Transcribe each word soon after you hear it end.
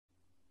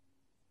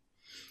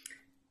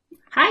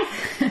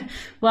Hi,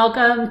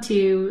 welcome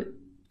to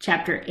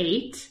Chapter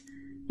 8,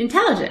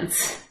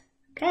 Intelligence.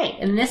 Okay,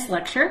 in this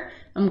lecture,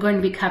 I'm going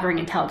to be covering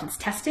intelligence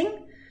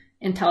testing,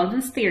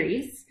 intelligence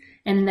theories,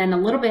 and then a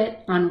little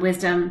bit on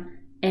wisdom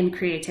and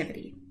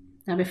creativity.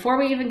 Now, before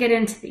we even get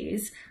into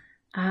these,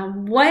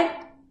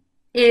 what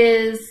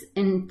is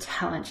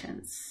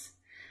intelligence?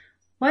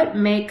 What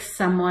makes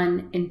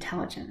someone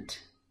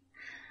intelligent?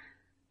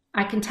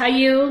 I can tell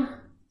you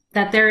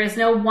that there is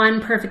no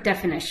one perfect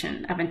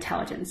definition of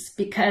intelligence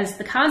because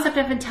the concept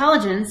of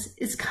intelligence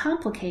is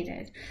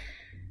complicated.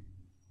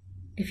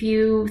 If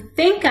you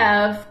think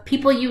of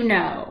people you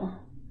know,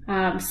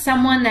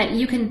 someone that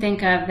you can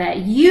think of that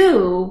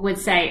you would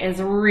say is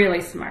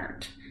really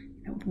smart,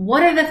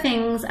 what are the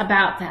things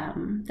about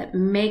them that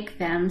make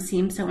them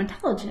seem so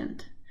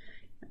intelligent?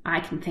 I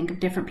can think of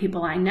different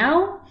people I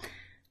know,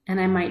 and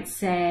I might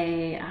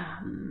say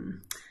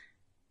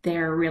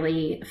they're a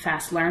really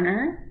fast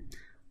learner,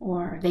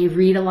 or they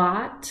read a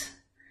lot,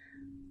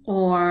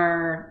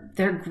 or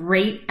they're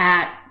great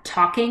at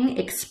talking,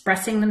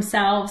 expressing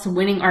themselves,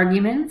 winning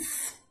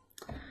arguments,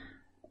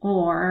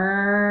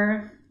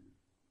 or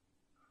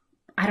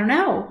I don't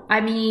know.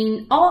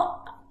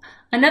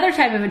 Another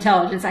type of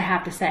intelligence, I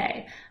have to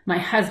say, my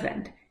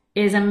husband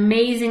is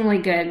amazingly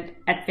good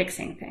at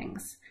fixing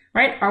things,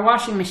 right? Our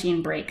washing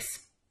machine breaks.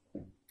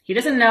 He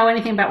doesn't know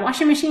anything about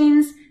washing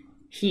machines.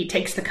 He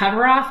takes the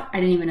cover off. I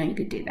didn't even know you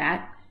could do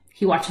that.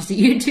 He watches a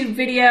YouTube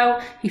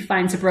video, he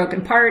finds a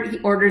broken part, he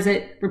orders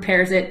it,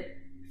 repairs it,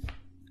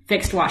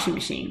 fixed washing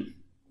machine.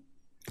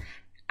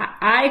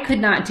 I could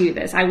not do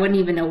this. I wouldn't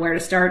even know where to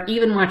start.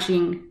 Even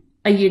watching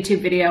a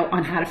YouTube video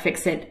on how to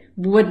fix it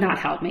would not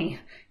help me.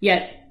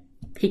 Yet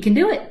he can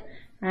do it,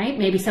 right?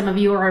 Maybe some of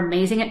you are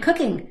amazing at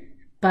cooking,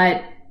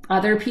 but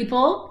other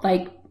people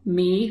like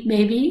me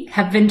maybe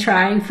have been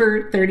trying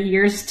for 30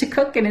 years to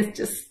cook and it's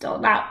just still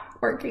not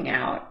working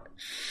out.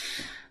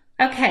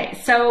 Okay,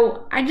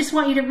 so I just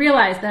want you to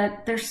realize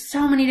that there's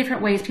so many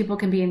different ways people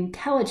can be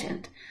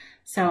intelligent.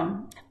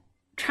 So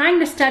trying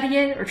to study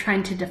it or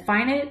trying to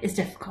define it is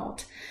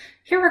difficult.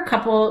 Here are a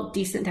couple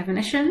decent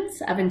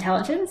definitions of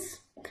intelligence.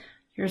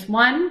 Here's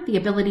one: the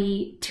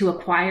ability to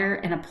acquire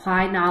and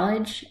apply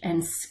knowledge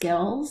and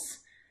skills,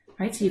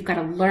 right? So you've got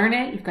to learn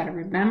it, you've got to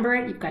remember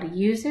it, you've got to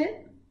use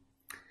it.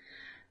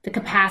 The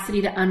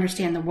capacity to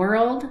understand the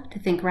world, to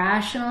think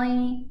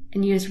rationally,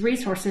 and use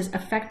resources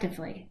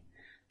effectively.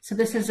 So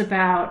this is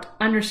about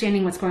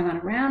understanding what's going on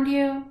around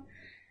you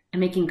and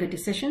making good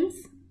decisions.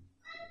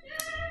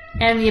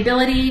 And the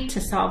ability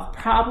to solve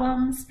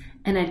problems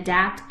and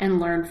adapt and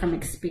learn from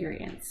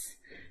experience.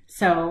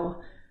 So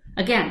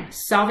again,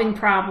 solving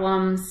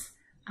problems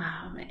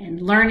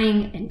and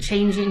learning and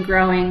changing,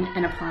 growing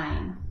and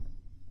applying.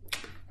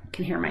 I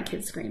can hear my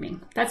kids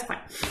screaming. That's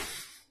fine.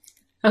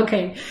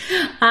 Okay,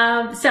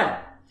 so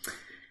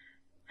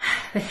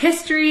the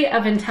history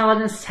of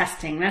intelligence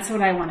testing, that's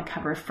what I want to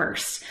cover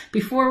first.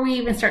 Before we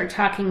even start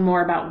talking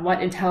more about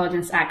what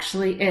intelligence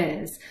actually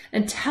is,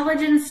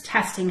 intelligence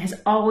testing has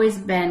always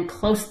been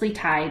closely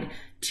tied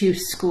to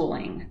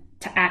schooling,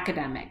 to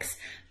academics.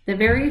 The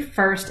very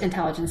first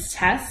intelligence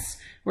tests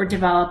were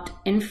developed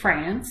in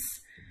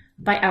France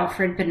by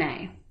Alfred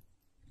Binet.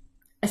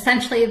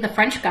 Essentially, the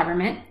French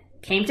government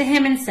came to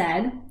him and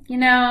said, you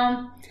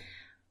know,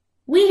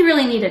 we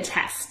really need a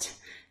test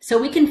so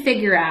we can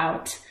figure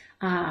out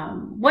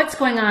what's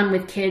going on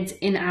with kids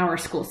in our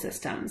school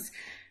systems.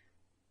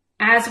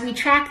 As we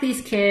track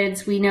these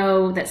kids, we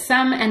know that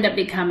some end up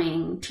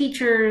becoming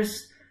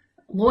teachers,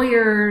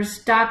 lawyers,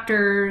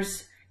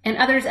 doctors, and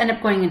others end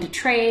up going into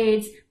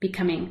trades,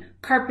 becoming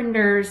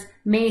carpenters,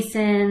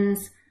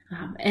 masons,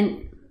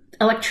 and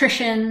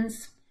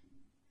electricians.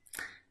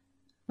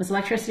 Was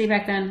electricity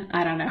back then?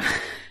 I don't know.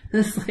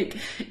 This is like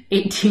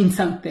 18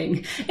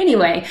 something.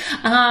 Anyway,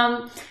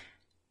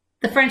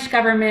 the French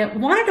government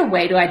wanted a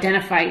way to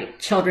identify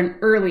children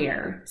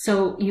earlier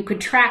so you could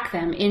track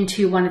them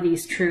into one of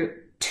these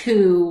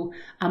two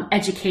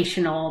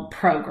educational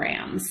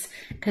programs,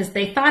 because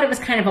they thought it was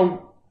kind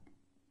of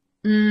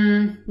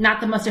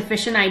not the most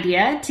efficient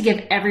idea to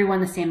give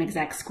everyone the same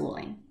exact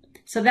schooling.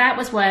 So that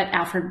was what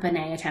Alfred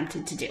Binet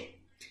attempted to do.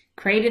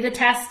 Created a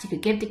test you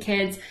could give to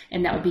kids,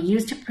 and that would be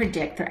used to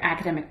predict their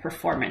academic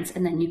performance,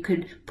 and then you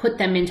could put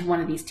them into one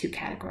of these two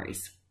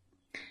categories.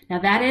 Now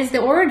that is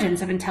the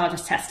origins of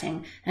intelligence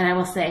testing, and I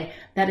will say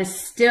that is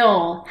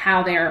still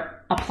how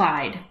they're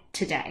applied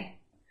today.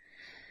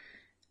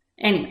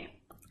 Anyway,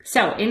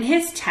 so in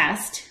his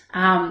test,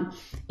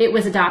 it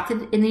was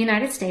adopted in the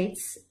United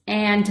States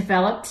and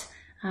developed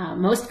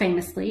most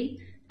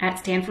famously at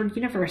Stanford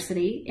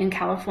University in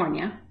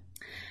California.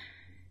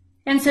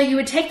 And so you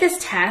would take this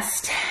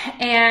test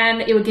and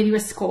it would give you a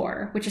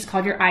score, which is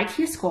called your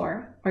IQ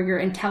score or your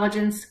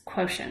intelligence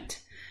quotient.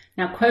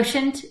 Now,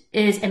 quotient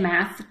is a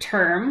math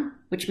term,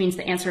 which means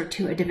the answer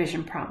to a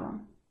division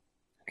problem.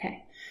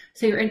 Okay,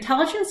 so your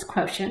intelligence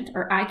quotient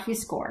or IQ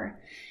score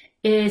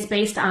is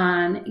based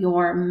on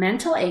your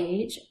mental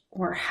age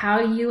or how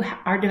you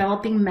are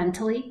developing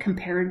mentally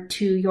compared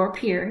to your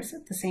peers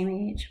at the same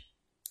age.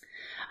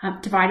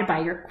 divided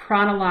by your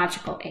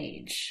chronological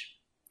age.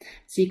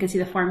 So you can see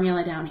the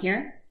formula down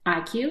here.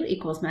 IQ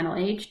equals mental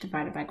age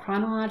divided by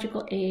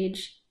chronological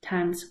age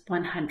times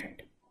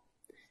 100.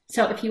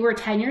 So if you were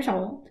 10 years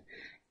old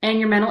and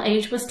your mental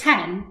age was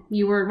 10,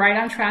 you were right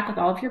on track with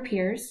all of your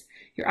peers.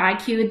 Your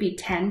IQ would be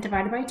 10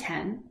 divided by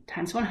 10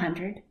 times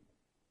 100,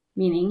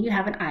 meaning you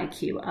have an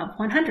IQ of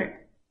 100.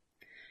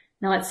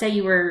 Now let's say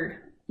you were,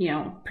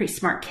 pretty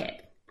smart kid,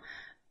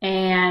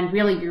 and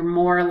really you're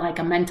more like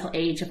a mental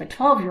age of a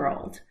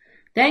 12-year-old.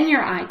 Then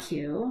your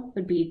IQ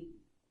would be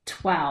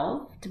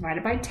 12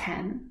 divided by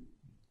 10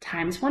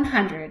 times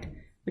 100,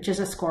 which is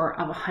a score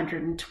of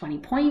 120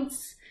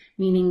 points,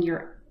 meaning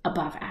you're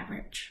above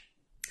average.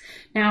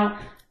 Now,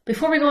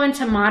 before we go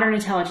into modern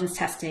intelligence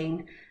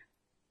testing,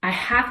 I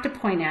have to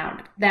point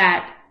out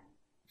that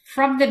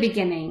from the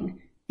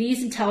beginning,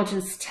 these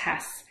intelligence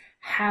tests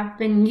have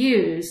been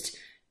used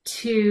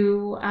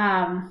to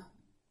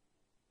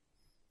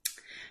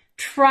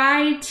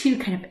try to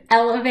kind of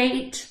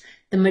elevate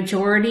the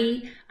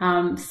majority,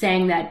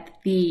 saying that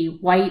the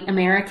white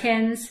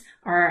Americans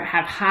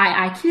have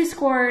high IQ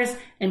scores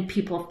and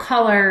people of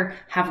color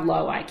have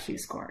low IQ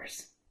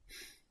scores.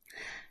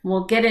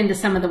 We'll get into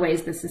some of the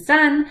ways this is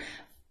done,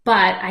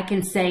 but I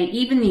can say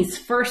even these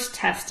first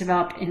tests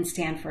developed in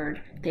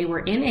Stanford, they were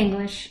in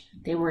English.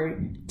 They were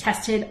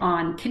tested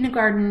on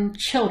kindergarten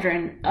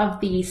children of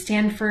the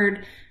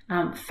Stanford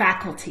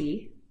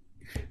faculty,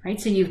 right?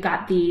 So you've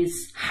got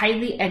these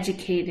highly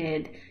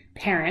educated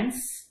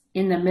parents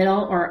in the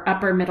middle or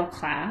upper middle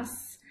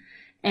class,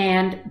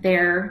 and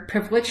their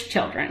privileged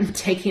children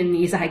taking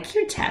these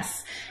IQ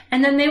tests.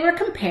 And then they were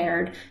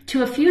compared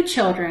to a few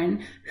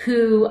children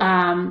who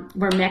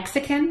were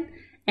Mexican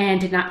and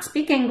did not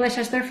speak English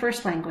as their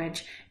first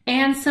language,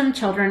 and some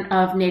children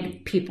of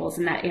native peoples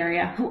in that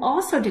area who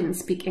also didn't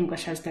speak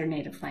English as their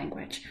native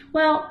language.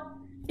 Well,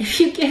 if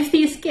you give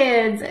these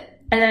kids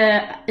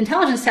an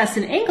intelligence test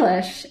in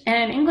English,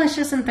 and English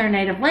isn't their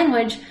native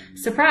language,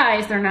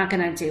 surprise, they're not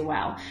going to do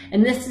well.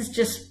 And this is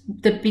just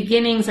the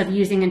beginnings of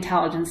using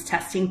intelligence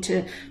testing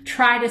to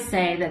try to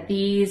say that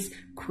these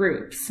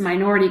groups,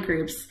 minority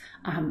groups,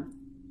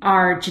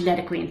 are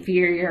genetically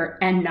inferior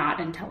and not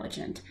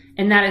intelligent.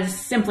 And that is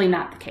simply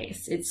not the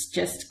case. It's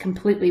just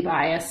completely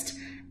biased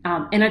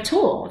and a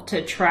tool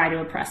to try to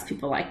oppress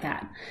people like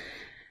that.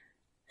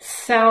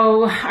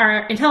 So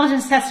our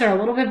intelligence tests are a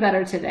little bit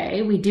better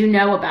today. We do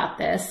know about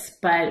this,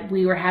 but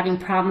we were having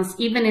problems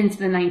even into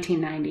the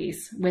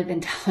 1990s with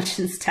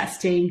intelligence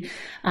testing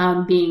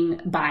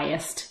being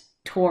biased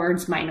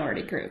towards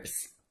minority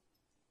groups.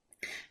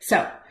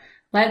 So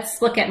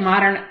let's look at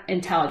modern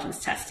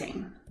intelligence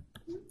testing.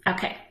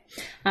 Okay.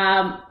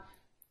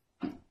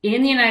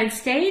 In the United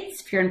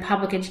States, if you're in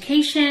public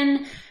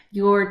education,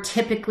 you're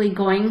typically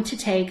going to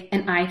take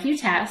an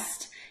IQ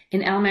test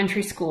in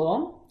elementary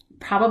school,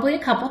 probably a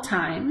couple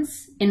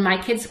times. In my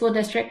kids' school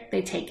district,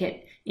 they take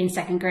it in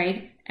 2nd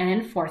grade and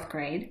in 4th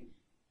grade.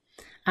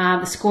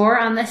 The score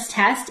on this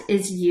test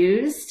is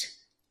used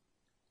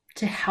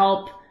to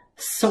help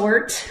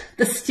sort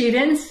the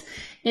students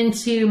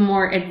into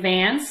more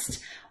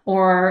advanced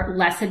or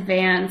less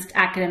advanced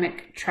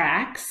academic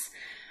tracks.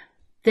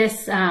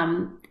 This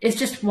is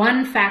just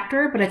one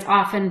factor, but it's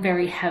often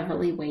very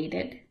heavily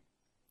weighted.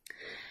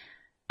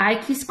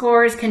 IQ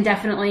scores can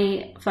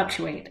definitely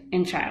fluctuate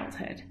in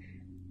childhood.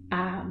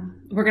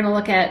 We're going to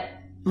look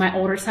at my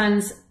older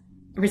son's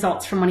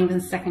results from when he was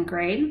in 2nd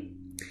grade.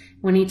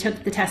 When he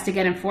took the test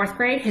again in 4th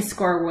grade, his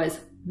score was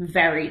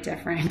very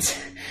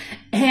different.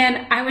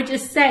 And I would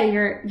just say,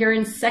 you're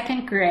in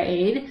 2nd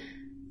grade,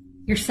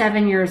 you're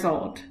 7 years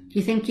old. Do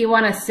you think you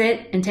want to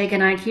sit and take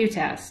an IQ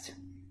test?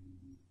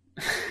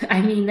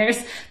 I mean,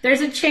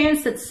 there's a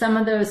chance that some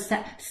of those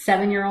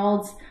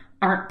 7-year-olds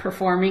aren't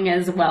performing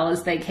as well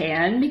as they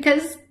can,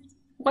 because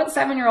what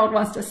 7-year-old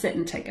wants to sit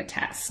and take a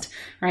test,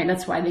 right?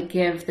 That's why they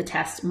give the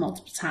test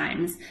multiple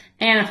times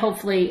and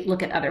hopefully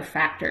look at other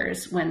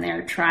factors when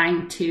they're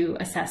trying to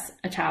assess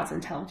a child's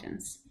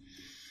intelligence.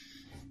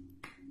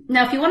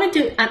 Now, if you want to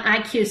do an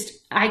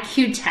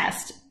IQ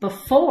test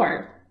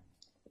before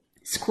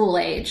school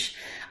age,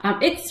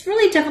 it's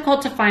really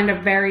difficult to find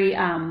a very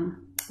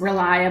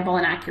reliable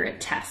and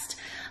accurate test.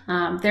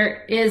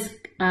 There is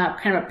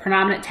kind of a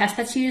predominant test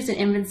that's used in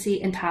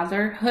infancy and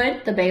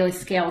toddlerhood, the Bayley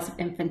Scales of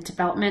Infant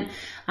Development.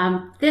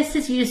 This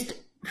is used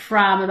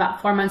from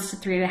about 4 months to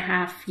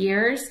 3.5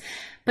 years,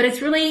 but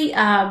it's really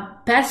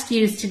best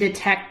used to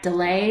detect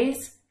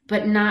delays,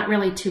 but not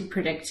really to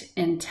predict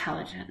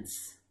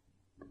intelligence.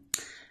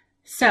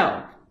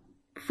 So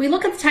if we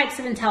look at the types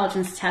of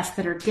intelligence tests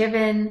that are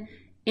given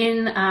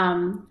in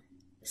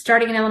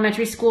starting in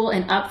elementary school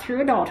and up through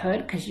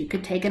adulthood, because you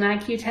could take an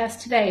IQ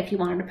test today if you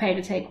wanted to pay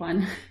to take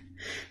one.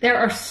 There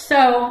are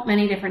so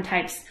many different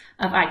types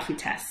of IQ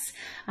tests.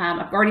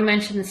 I've already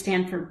mentioned the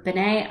Stanford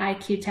Binet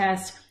IQ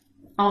test.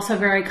 Also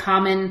very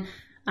common,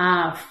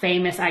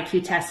 famous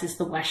IQ test is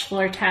the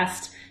Wechsler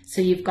test.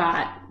 So you've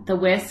got the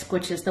WISC,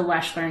 which is the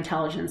Wechsler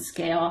Intelligence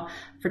Scale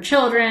for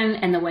children,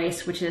 and the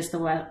WAIS, which is the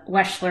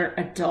Wechsler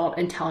Adult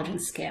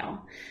Intelligence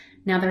Scale.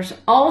 Now, there's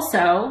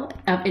also,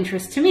 of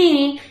interest to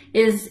me,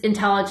 is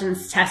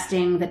intelligence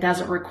testing that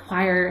doesn't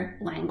require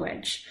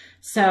language.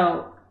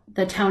 So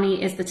the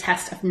TONI is the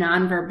test of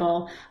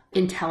nonverbal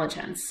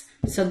intelligence.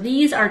 So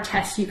these are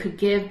tests you could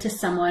give to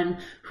someone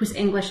whose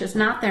English is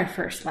not their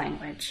first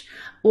language,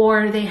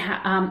 or they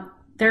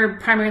their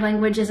primary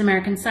language is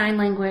American Sign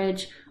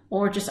Language,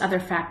 or just other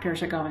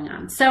factors are going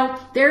on. So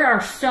there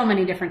are so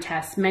many different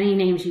tests, many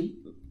names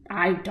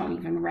I don't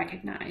even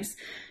recognize.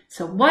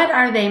 So what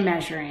are they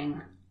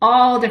measuring?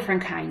 All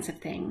different kinds of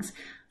things.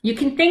 You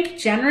can think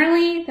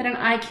generally that an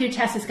IQ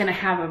test is going to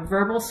have a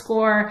verbal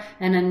score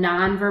and a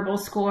nonverbal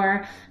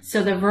score.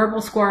 So the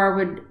verbal score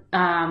would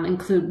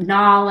include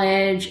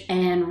knowledge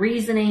and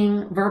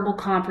reasoning, verbal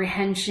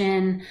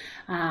comprehension,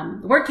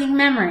 working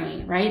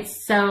memory, right?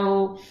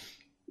 So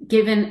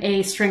given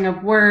a string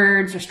of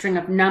words or string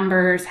of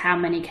numbers, how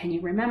many can you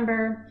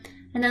remember?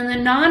 And then the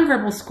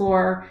nonverbal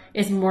score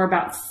is more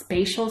about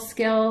spatial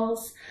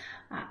skills.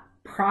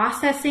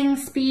 Processing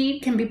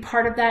speed can be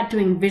part of that,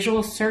 doing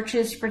visual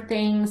searches for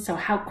things. So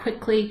how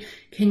quickly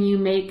can you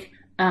make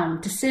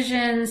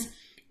decisions,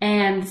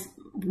 and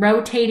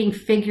rotating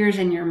figures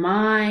in your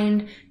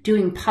mind,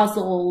 doing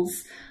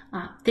puzzles,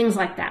 things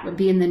like that would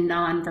be in the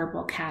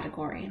nonverbal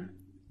category.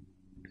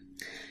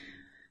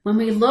 When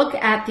we look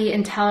at the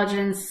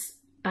intelligence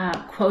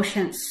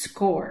quotient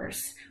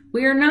scores,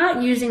 we are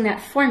not using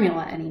that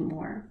formula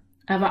anymore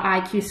of an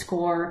IQ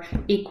score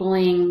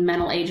equaling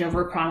mental age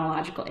over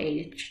chronological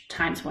age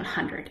times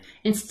 100.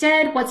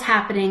 Instead, what's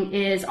happening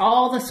is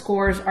all the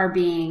scores are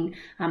being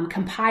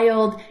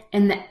compiled,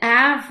 and the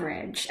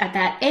average at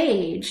that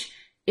age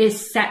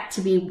is set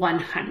to be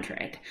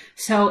 100.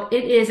 So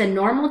it is a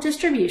normal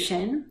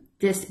distribution,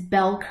 this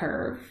bell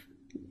curve,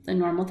 a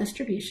normal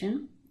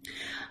distribution,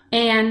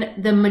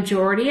 and the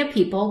majority of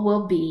people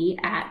will be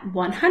at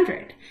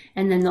 100,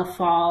 and then they'll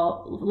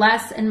fall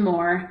less and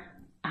more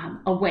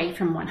away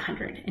from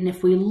 100. And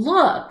if we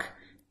look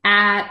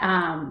at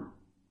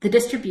the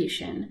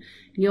distribution,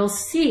 you'll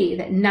see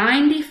that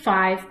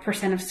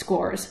 95% of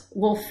scores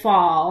will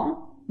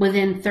fall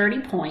within 30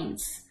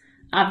 points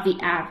of the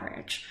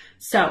average.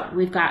 So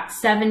we've got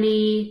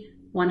 70,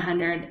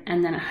 100,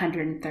 and then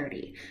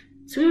 130.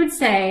 So we would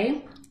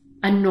say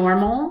a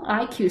normal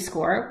IQ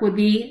score would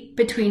be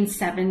between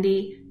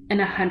 70 and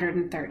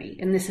 130.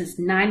 And this is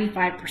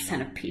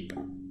 95% of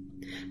people,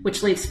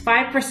 which leaves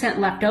 5%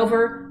 left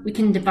over. We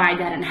can divide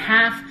that in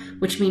half,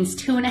 which means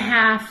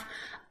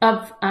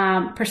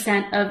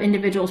 2.5% of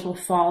individuals will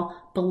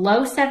fall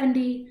below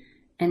 70,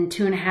 and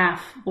 2.5%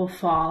 will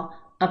fall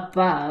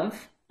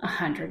above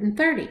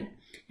 130.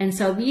 And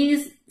so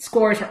these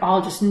scores are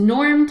all just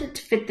normed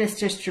to fit this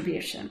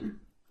distribution.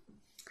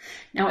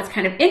 Now, what's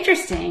kind of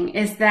interesting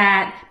is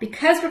that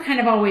because we're kind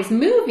of always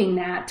moving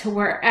that to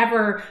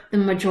wherever the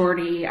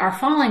majority are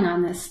falling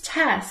on this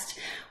test,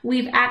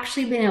 we've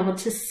actually been able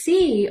to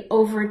see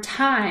over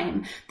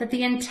time that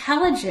the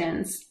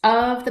intelligence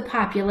of the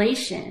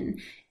population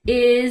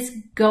is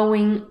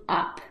going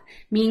up,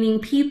 meaning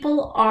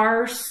people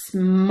are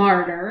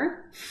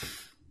smarter,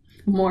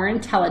 more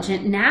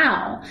intelligent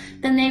now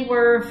than they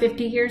were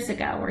 50 years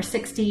ago or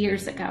 60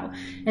 years ago.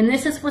 And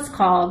this is what's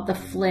called the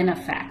Flynn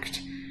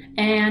effect.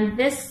 And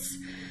this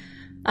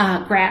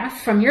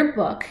graph from your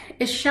book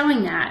is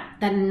showing that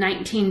in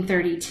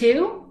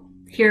 1932,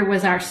 here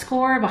was our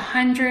score of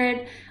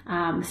 100,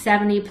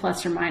 70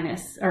 plus or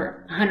minus,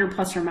 or 100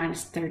 plus or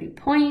minus 30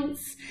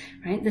 points,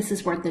 right? This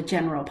is where the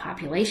general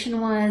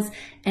population was.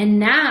 And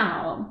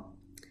now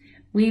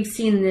we've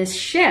seen this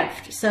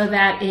shift so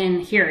that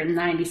in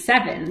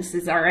 97, this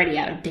is already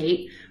out of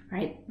date,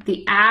 right?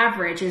 The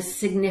average is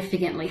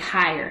significantly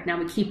higher. Now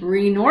we keep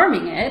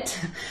renorming it,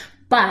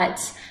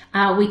 but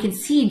we could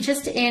see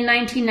just in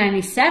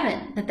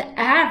 1997 that the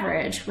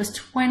average was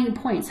 20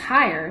 points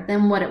higher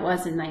than what it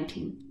was in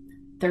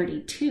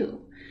 1932,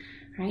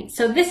 right?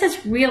 So this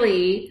is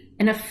really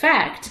an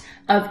effect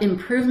of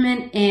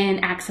improvement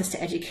in access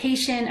to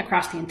education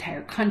across the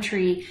entire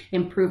country,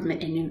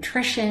 improvement in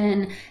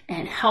nutrition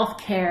and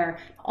healthcare,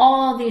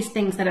 all these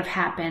things that have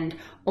happened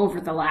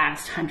over the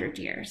last 100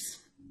 years.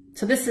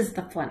 So this is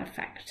the Flynn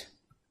effect.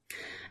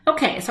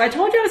 Okay, so I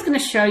told you I was going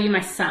to show you my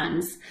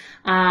son's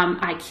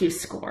IQ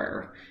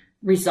score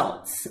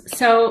results.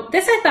 So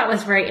this I thought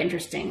was very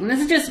interesting. This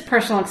is just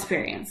personal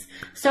experience.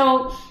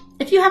 So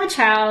if you have a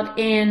child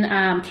in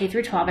K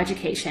through 12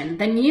 education,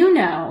 then you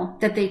know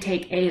that they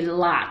take a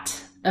lot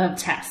of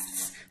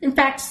tests. In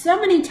fact, so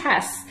many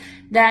tests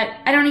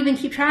that I don't even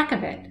keep track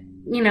of it.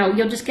 You know,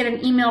 you'll just get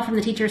an email from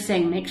the teacher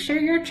saying, make sure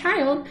your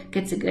child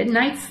gets a good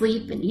night's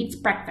sleep and eats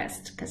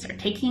breakfast because they're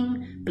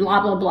taking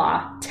blah, blah,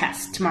 blah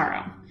test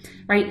tomorrow,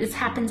 right? This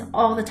happens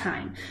all the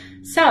time.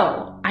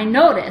 So I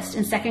noticed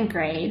in second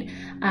grade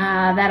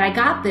that I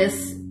got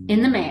this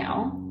in the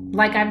mail,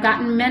 like I've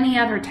gotten many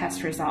other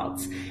test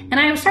results. And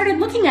I started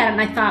looking at it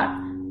and I thought,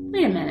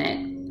 wait a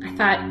minute. I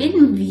thought,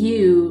 in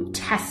view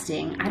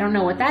testing, I don't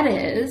know what that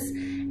is.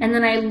 And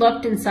then I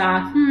looked and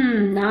saw,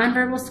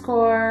 nonverbal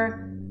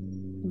score,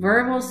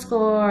 verbal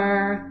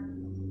score,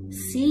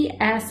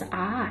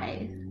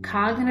 CSI.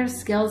 Cognitive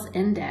Skills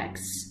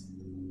Index,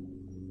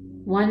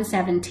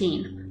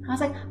 117. I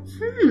was like,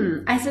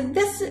 I said,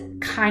 this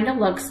kind of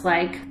looks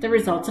like the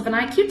results of an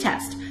IQ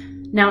test.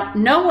 Now,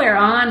 nowhere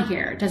on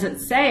here does it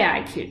say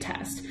IQ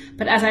test,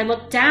 but as I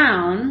looked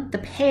down the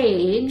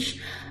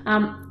page,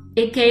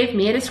 it gave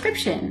me a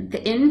description.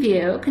 The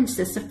in-view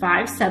consists of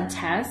 5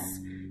 subtests: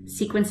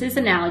 sequences,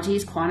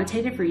 analogies,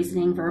 quantitative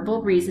reasoning,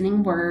 verbal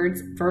reasoning,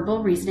 words,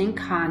 verbal reasoning,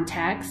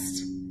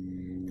 context.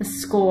 The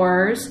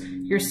scores,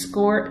 your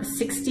score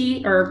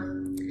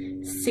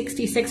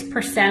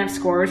 66% of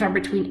scores are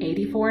between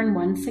 84 and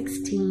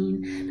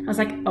 116. I was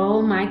like,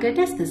 oh my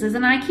goodness, this is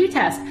an IQ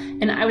test.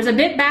 And I was a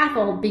bit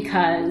baffled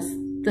because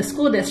the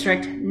school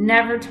district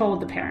never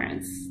told the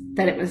parents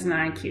that it was an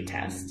IQ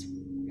test,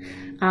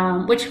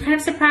 which kind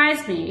of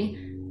surprised me.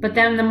 But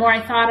then the more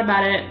I thought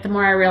about it, the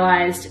more I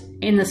realized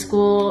in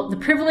the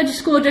privileged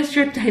school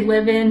district I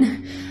live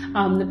in,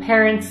 the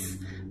parents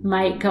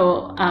might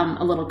go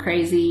a little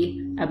crazy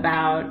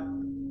about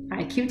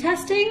IQ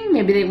testing.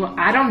 Maybe they will,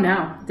 I don't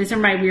know. These are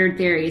my weird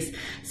theories.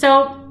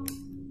 So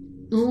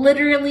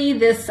literally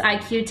this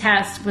IQ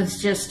test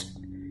was just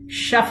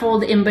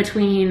shuffled in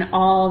between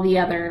all the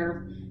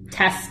other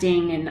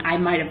testing, and I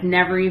might have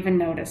never even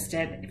noticed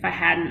it if I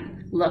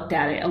hadn't looked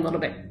at it a little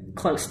bit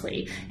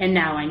closely. And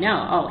now I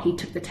know, oh, he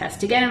took the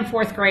test again in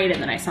 4th grade,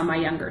 and then I saw my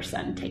younger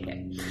son take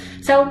it.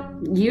 So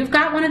you've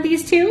got one of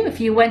these too if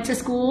you went to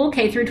school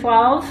K through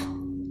 12.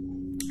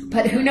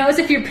 But who knows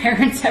if your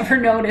parents ever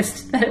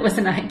noticed that it was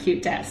an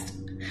IQ test.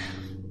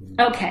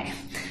 Okay,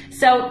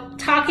 so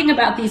talking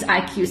about these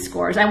IQ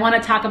scores, I want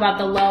to talk about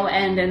the low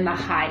end and the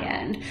high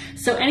end.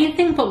 So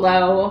anything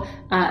below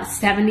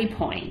 70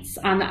 points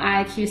on the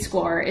IQ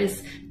score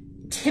is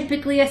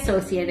typically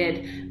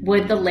associated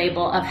with the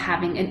label of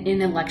having an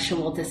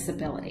intellectual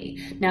disability.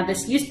 Now,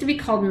 this used to be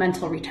called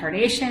mental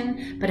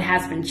retardation, but it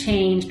has been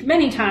changed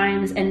many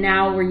times, and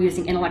now we're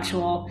using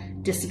intellectual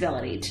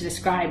disability to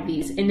describe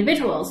these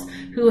individuals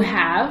who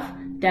have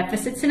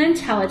deficits in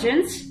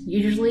intelligence,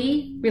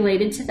 usually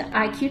related to the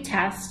IQ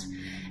test,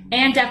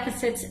 and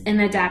deficits in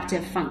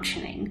adaptive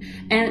functioning.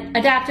 And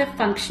adaptive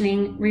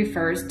functioning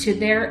refers to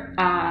their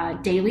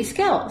daily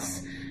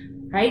skills,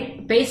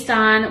 right? Based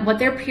on what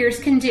their peers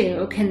can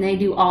do, can they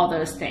do all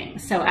those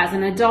things? So as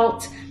an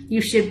adult,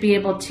 you should be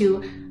able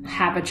to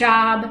have a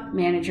job,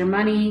 manage your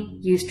money,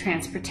 use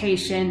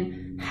transportation,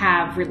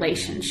 have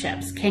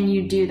relationships. Can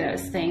you do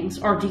those things,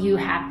 or do you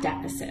have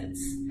deficits?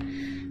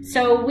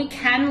 So we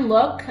can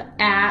look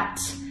at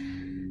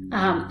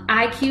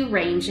IQ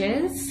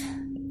ranges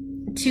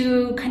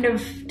to kind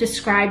of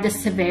describe the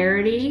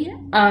severity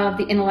of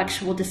the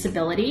intellectual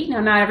disability. Now,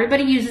 not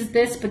everybody uses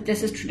this, but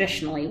this is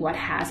traditionally what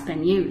has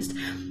been used.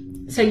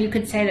 So you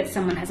could say that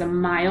someone has a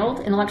mild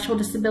intellectual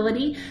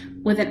disability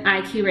with an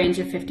IQ range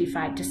of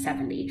 55 to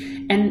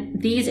 70. And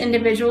these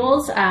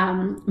individuals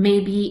may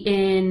be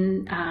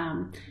in,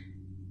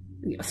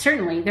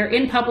 certainly they're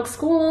in public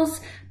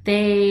schools.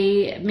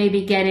 They may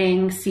be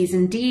getting C's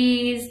and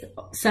D's.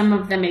 Some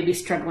of them may be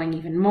struggling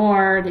even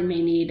more. They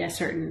may need a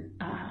certain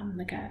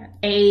like a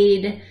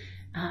aid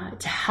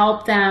to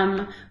help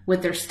them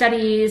with their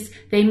studies.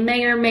 They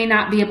may or may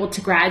not be able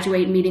to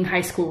graduate meeting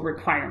high school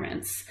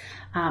requirements.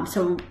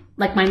 So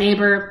like my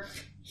neighbor,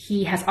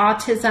 he has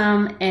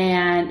autism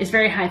and is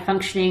very high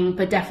functioning,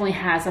 but definitely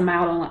has a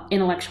mild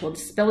intellectual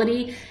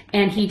disability.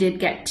 And he did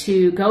get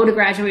to go to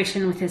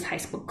graduation with his high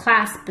school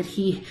class, but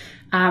he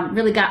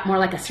really got more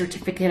like a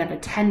certificate of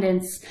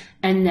attendance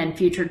and then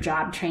future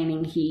job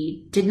training.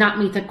 He did not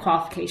meet the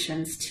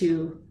qualifications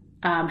to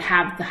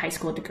have the high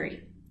school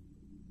degree.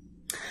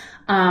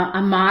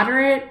 A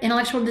moderate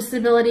intellectual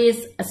disability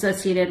is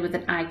associated with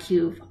an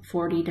IQ of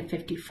 40 to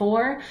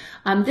 54.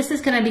 This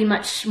is going to be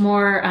much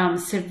more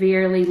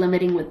severely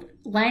limiting with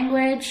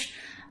language.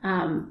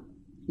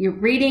 Your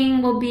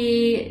reading will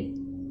be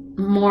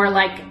more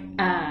like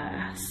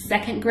a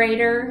 2nd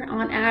grader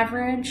on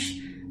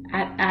average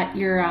at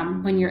your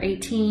when you're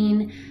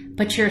 18,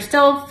 but you're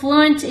still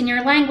fluent in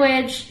your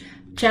language,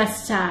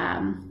 just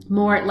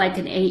more at like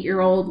an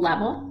 8-year-old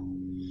level.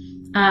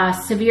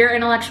 Severe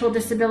intellectual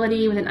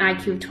disability with an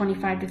IQ of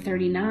 25 to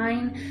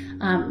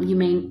 39. You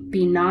may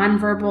be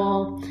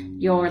nonverbal.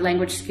 Your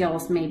language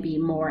skills may be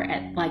more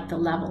at like the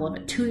level of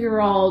a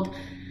 2-year-old.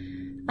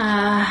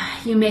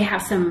 You may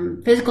have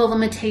some physical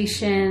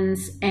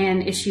limitations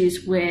and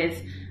issues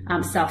with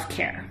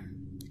self-care.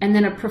 And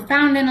then a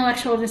profound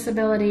intellectual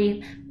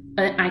disability,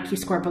 an IQ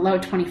score below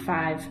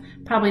 25,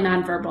 probably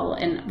nonverbal,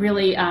 and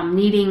really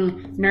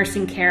needing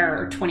nursing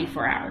care or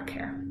 24-hour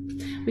care.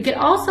 We could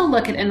also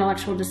look at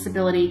intellectual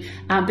disability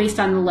based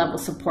on the level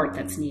of support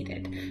that's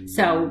needed.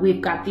 So we've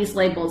got these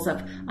labels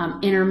of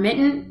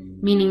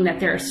intermittent, meaning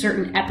that there are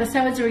certain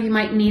episodes where you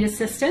might need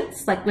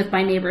assistance. Like with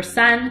my neighbor's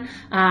son,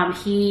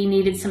 he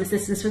needed some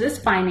assistance with his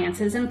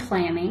finances and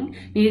planning,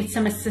 needed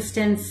some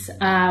assistance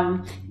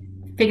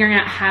figuring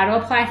out how to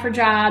apply for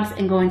jobs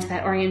and go into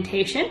that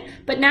orientation.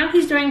 But now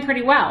he's doing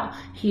pretty well.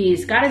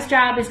 He's got his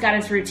job, he's got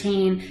his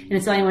routine, and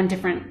it's only when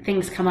different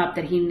things come up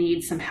that he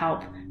needs some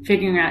help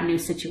figuring out new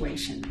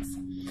situations.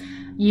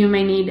 You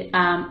may need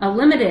a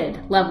limited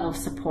level of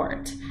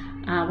support,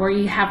 where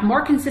you have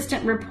more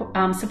consistent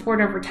support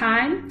over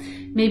time,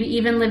 maybe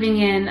even living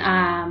in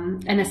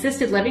an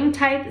assisted living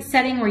type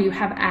setting where you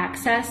have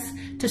access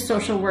to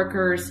social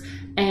workers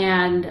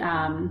and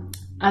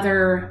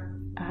other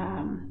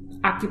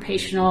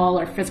occupational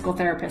or physical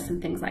therapists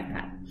and things like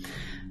that.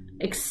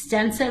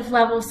 Extensive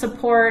level of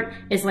support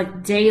is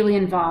like daily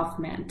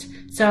involvement,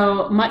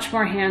 so much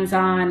more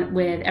hands-on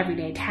with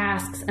everyday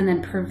tasks. And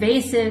then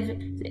pervasive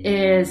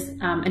is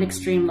an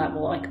extreme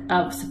level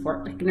of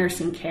support, like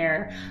nursing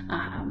care.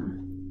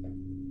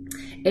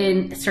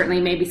 And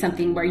certainly maybe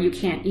something where you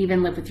can't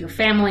even live with your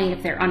family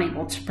if they're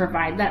unable to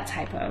provide that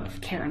type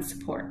of care and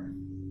support.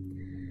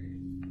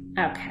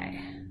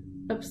 Okay,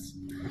 oops.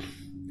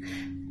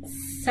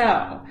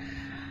 So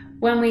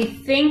when we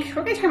think,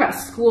 we're going to talk about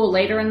school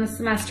later in the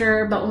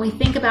semester, but when we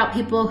think about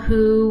people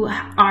who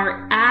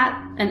are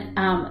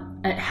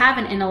have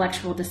an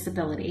intellectual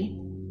disability,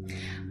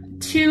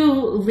 two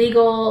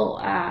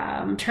legal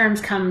terms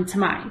come to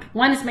mind.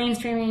 One is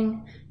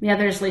mainstreaming, the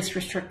other is least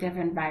restrictive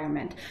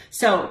environment.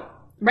 So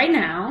right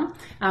now,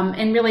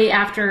 and really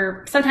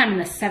after sometime in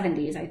the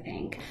 70s, I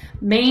think,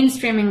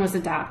 mainstreaming was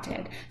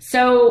adopted.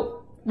 So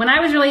when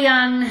I was really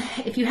young,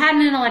 if you had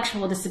an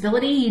intellectual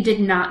disability, you did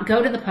not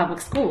go to the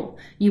public school.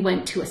 You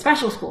went to a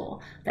special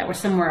school that was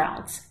somewhere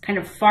else, kind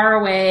of far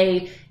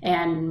away,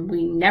 and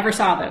we never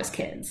saw those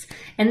kids.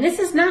 And this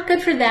is not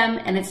good for them,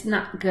 and it's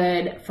not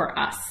good for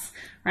us,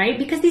 right?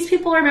 Because these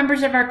people are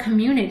members of our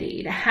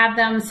community. To have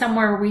them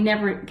somewhere where we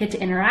never get to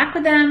interact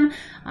with them,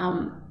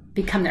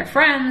 become their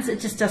friends,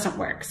 it just doesn't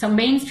work. So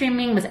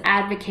mainstreaming was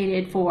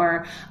advocated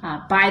for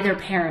by their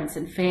parents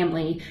and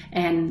family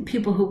and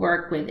people who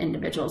work with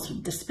individuals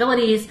with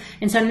disabilities.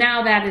 And so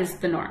now that is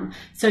the norm.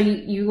 So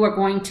you are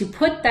going to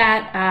put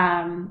that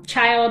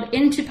child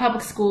into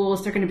public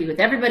schools. They're going to be with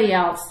everybody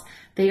else.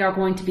 They are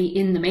going to be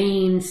in the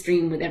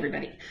mainstream with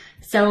everybody.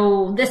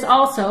 So this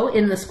also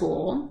in the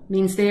school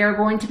means they are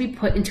going to be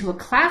put into a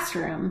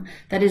classroom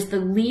that is the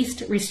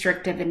least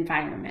restrictive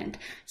environment.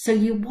 So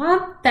you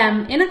want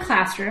them in a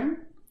classroom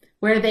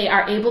where they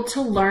are able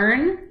to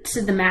learn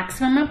to the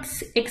maximum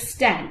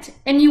extent,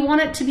 and you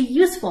want it to be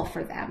useful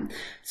for them.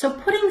 So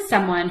putting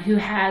someone who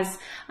has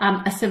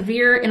a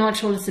severe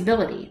intellectual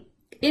disability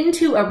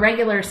into a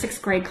regular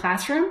 6th grade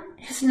classroom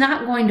is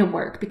not going to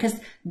work because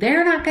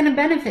they're not going to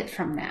benefit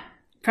from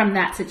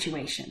that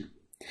situation.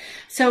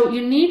 So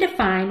you need to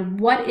find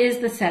what is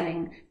the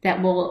setting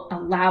that will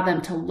allow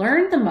them to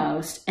learn the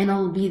most and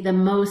it'll be the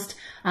most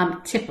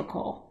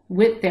typical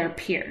with their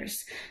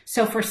peers.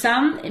 So for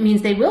some, it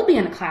means they will be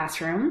in a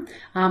classroom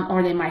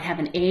or they might have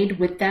an aide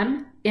with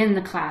them in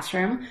the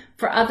classroom.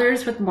 For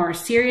others with more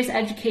serious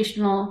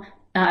educational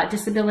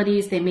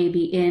disabilities, they may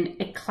be in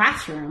a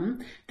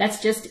classroom that's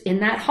just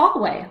in that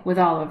hallway with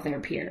all of their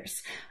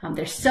peers.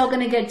 They're still going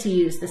to get to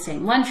use the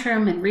same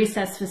lunchroom and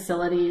recess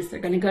facilities.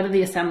 They're going to go to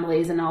the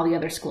assemblies and all the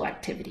other school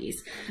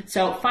activities.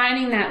 So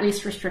finding that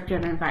least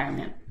restrictive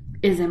environment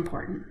is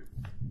important.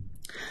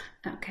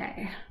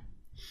 Okay.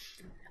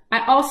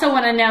 I also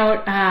want to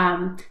note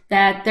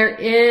that there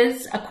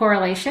is a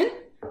correlation,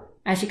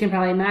 as you can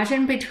probably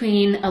imagine,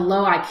 between a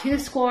low IQ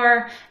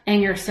score and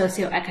your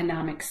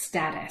socioeconomic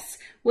status,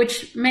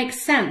 which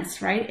makes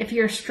sense, right? If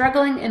you're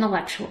struggling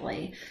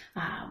intellectually,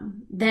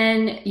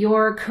 then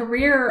your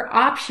career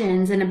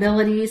options and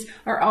abilities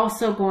are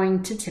also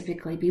going to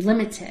typically be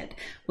limited,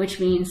 which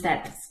means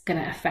that it's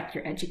going to affect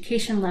your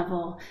education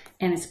level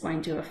and it's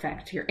going to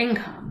affect your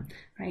income,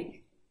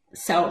 right?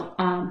 So,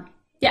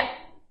 yeah,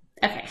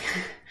 okay.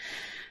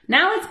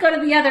 Now let's go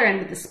to the other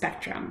end of the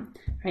spectrum,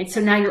 right?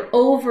 So now you're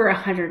over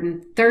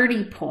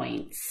 130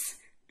 points.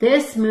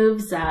 This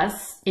moves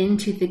us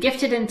into the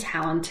gifted and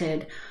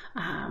talented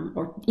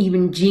or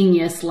even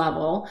genius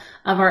level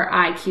of our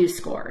IQ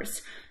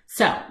scores.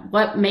 So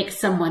what makes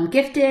someone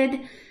gifted?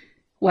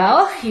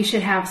 Well, you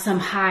should have some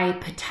high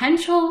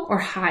potential or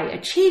high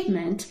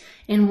achievement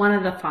in one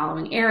of the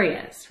following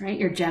areas, right?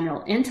 Your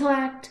general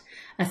intellect,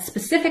 a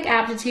specific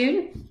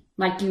aptitude,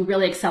 like do you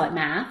really excel at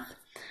math,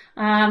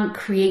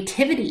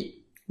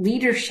 creativity,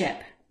 leadership,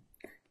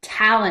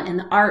 talent in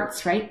the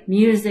arts, right?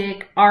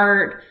 Music,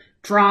 art,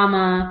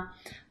 drama,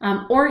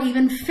 or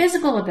even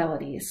physical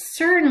abilities.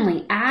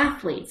 Certainly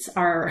athletes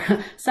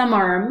some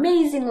are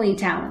amazingly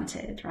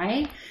talented,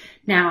 right?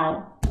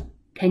 Now,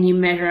 can you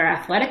measure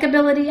athletic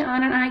ability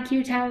on an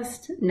IQ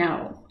test?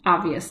 No,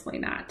 obviously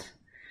not.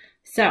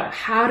 So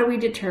how do we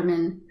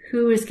determine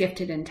who is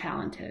gifted and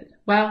talented?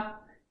 Well,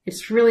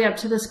 it's really up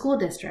to the school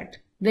district.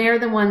 They're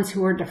the ones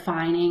who are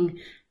defining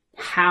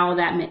how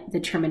that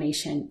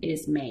determination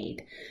is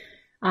made.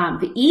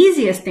 The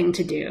easiest thing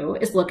to do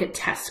is look at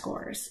test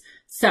scores.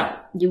 So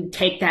you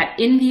take that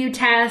InView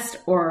test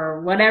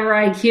or whatever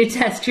IQ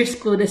test your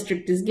school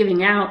district is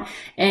giving out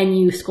and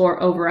you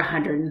score over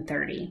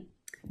 130.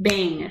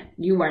 Bing,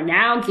 you are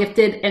now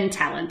gifted and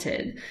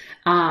talented.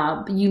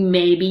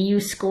 You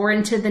score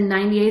into the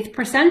 98th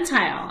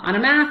percentile on a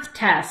math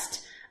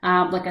test,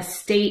 like a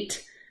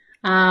state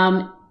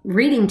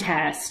reading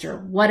test or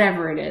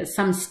whatever it is,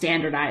 some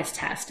standardized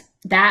test.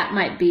 That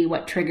might be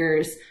what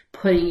triggers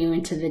putting you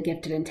into the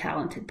gifted and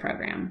talented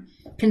program.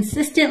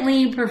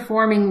 Consistently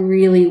performing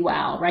really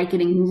well, right?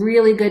 Getting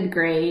really good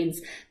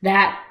grades,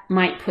 that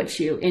might put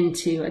you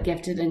into a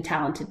gifted and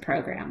talented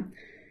program.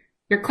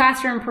 Your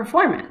classroom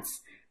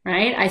performance,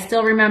 right? I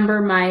still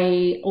remember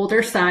my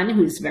older son,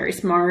 who's very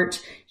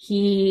smart.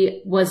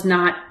 He was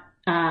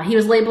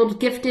labeled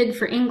gifted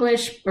for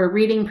English or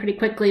reading pretty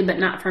quickly, but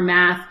not for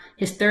math.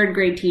 His third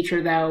grade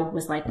teacher, though,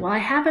 was like, well, I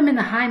have him in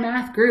the high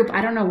math group.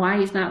 I don't know why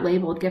he's not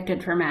labeled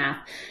gifted for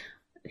math.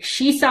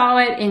 She saw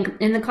it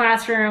in the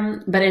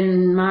classroom, but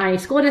in my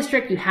school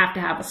district, you have to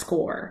have a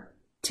score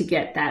to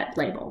get that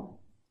label.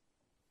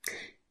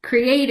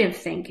 Creative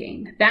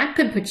thinking, that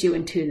could put you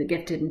into the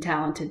gifted and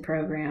talented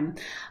program.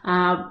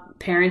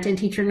 Parent and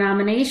teacher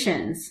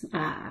nominations,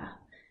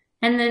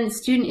 and then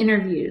student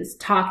interviews,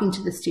 talking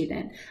to the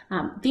student.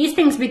 These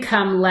things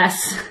become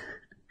less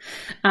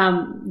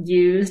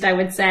used, I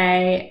would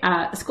say.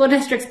 School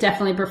districts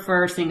definitely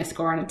prefer seeing a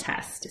score on a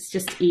test. It's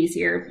just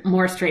easier,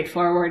 more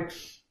straightforward.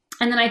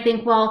 And then I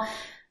think, well,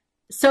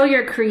 so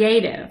you're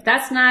creative.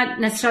 That's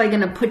not necessarily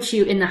going to put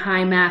you in the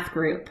high math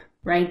group,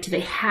 right? Do they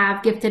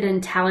have gifted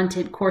and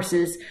talented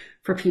courses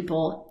for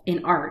people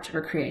in art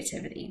or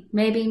creativity?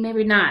 Maybe,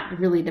 maybe not. It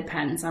really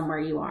depends on where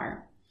you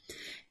are.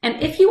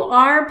 And if you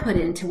are put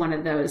into one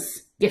of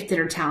those gifted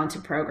or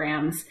talented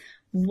programs,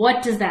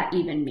 what does that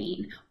even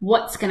mean?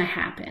 What's going to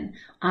happen?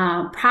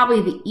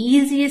 Probably the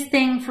easiest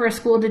thing for a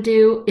school to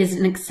do is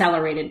an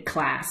accelerated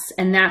class.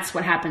 And that's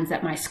what happens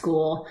at my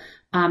school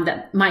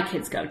that my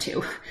kids go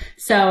to.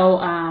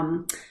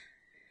 So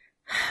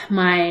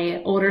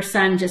my older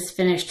son just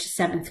finished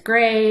 7th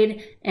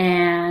grade,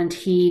 and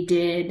he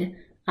did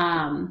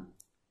 7th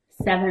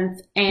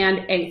and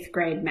 8th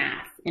grade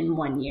math in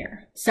 1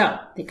 year. So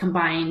they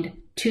combined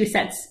 2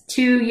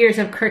 years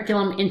of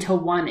curriculum into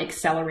one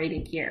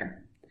accelerated year.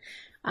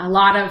 A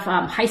lot of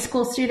high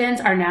school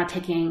students are now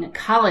taking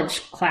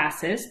college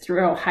classes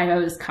through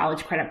Ohio's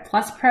College Credit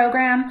Plus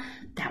program.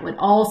 That would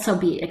also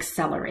be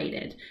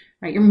accelerated,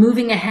 right? You're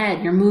moving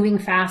ahead, you're moving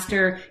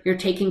faster, you're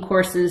taking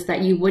courses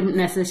that you wouldn't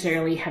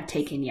necessarily have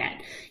taken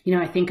yet. You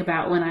know, I think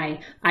about when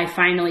I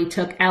finally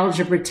took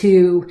Algebra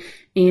 2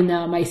 in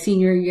my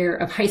senior year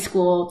of high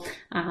school.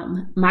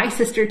 My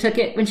sister took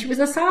it when she was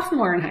a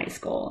sophomore in high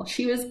school.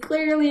 She was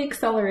clearly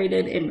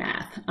accelerated in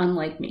math,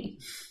 unlike me.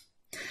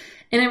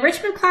 An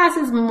enrichment class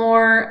is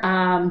more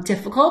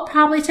difficult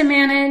probably to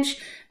manage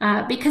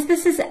because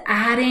this is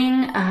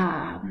adding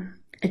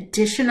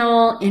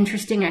additional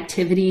interesting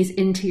activities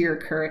into your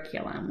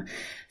curriculum.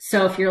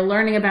 So if you're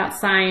learning about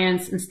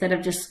science, instead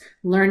of just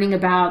learning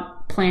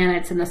about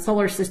planets in the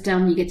solar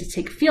system, you get to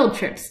take field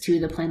trips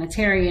to the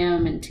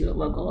planetarium and to a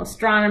local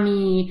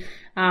astronomy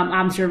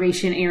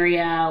observation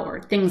area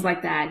or things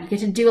like that. You get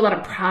to do a lot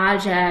of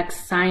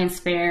projects,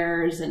 science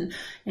fairs, and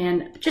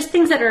just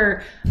things that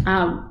are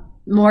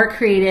more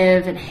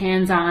creative and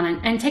hands-on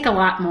and take a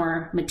lot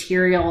more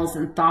materials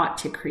and thought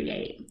to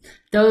create.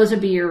 Those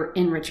would be your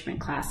enrichment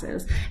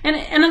classes.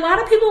 And a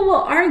lot of people will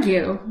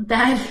argue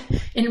that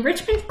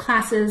enrichment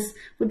classes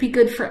would be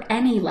good for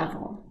any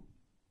level.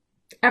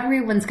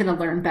 Everyone's going to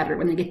learn better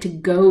when they get to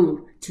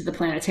go to the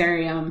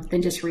planetarium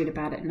than just read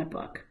about it in a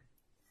book.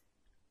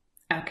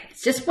 Okay,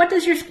 it's just what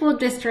does your school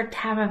district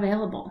have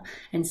available?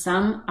 And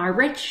some are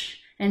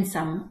rich and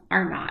some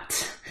are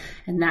not.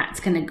 And that's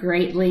going to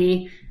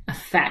greatly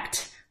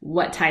affect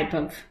what type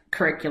of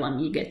curriculum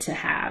you get to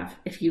have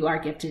if you are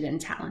gifted and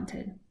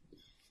talented.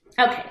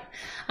 Okay,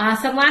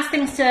 some last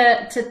things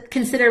to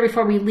consider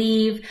before we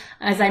leave.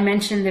 As I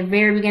mentioned at the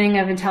very beginning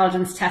of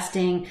intelligence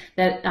testing,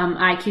 that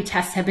IQ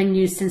tests have been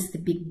used since the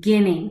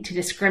beginning to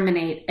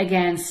discriminate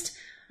against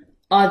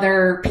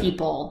other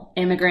people,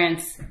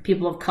 immigrants,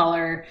 people of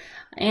color.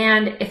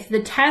 And if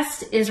the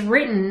test is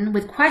written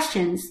with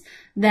questions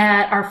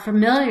that are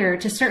familiar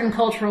to certain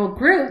cultural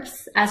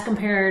groups as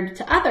compared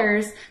to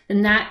others,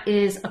 then that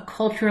is a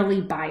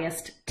culturally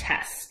biased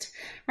test,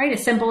 right? A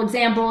simple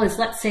example is,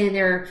 let's say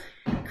they're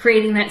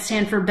creating that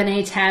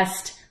Stanford-Binet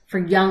test for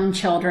young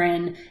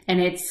children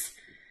and it's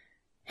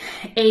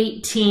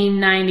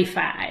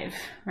 1895,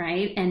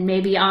 right? And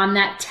maybe on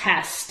that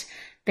test,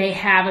 they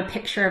have a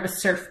picture of a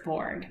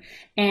surfboard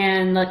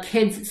and the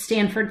kids at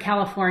Stanford,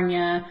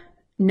 California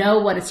know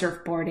what a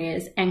surfboard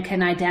is and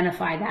can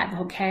identify that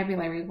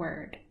vocabulary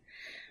word.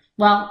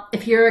 Well,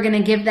 if you're going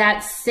to give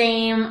that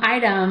same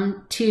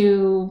item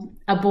to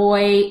a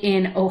boy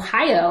in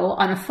Ohio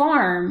on a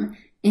farm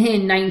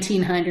in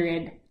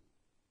 1900,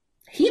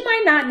 he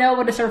might not know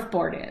what a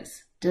surfboard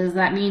is. Does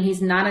that mean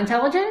he's not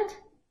intelligent?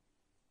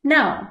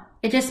 No,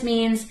 it just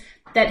means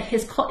that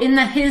his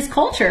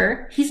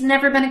culture, he's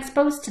never been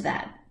exposed to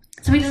that.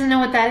 So he doesn't know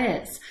what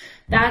that is.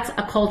 That's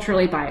a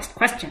culturally biased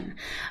question.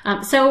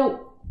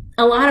 So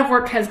a lot of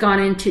work has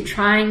gone into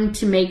trying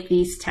to make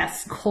these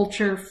tests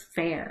culture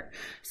fair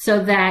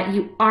so that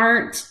you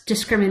aren't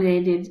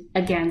discriminated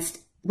against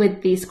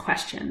with these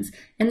questions.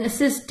 And this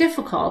is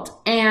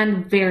difficult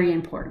and very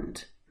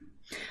important.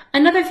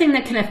 Another thing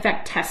that can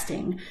affect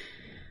testing,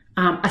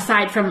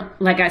 aside from,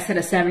 like I said,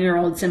 a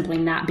 7-year-old simply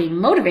not being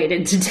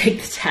motivated to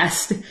take the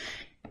test,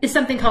 is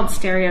something called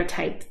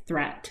stereotype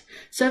threat.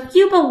 So if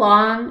you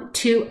belong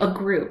to a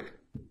group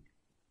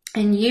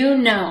and you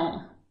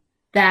know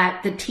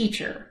that the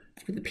teacher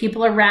or the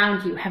people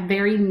around you have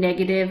very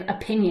negative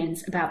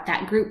opinions about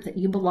that group that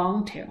you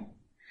belong to,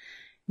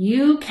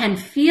 you can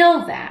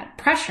feel that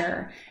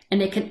pressure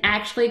and it can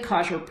actually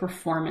cause your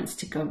performance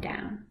to go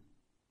down.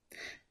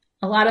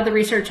 A lot of the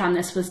research on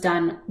this was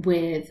done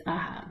with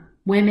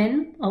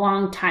women a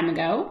long time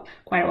ago,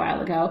 quite a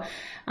while ago.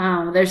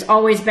 There's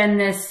always been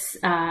this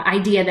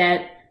idea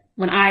that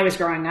when I was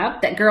growing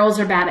up, that girls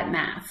are bad at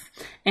math.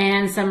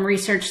 And some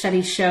research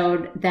studies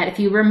showed that if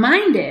you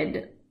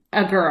reminded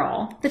a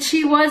girl that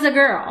she was a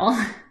girl,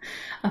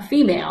 a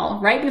female,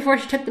 right before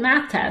she took the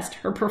math test,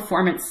 her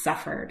performance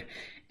suffered.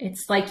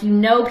 It's like, you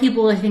know,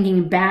 people are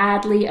thinking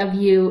badly of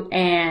you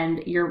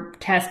and your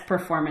test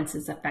performance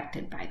is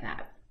affected by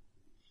that.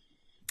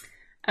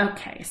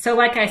 Okay, so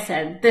like I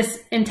said,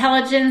 this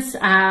intelligence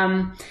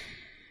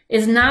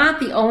is not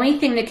the only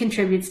thing that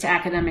contributes to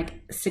academic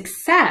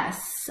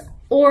success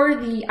or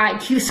the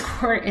IQ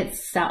score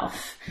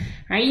itself,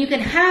 right? You can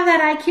have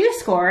that IQ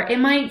score. It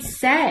might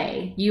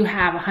say you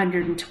have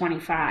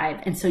 125,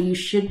 and so you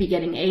should be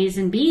getting A's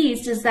and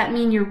B's. Does that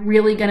mean you're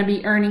really going to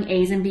be earning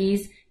A's and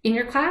B's in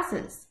your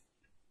classes?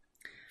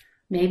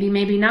 Maybe,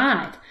 maybe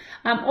not.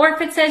 Or if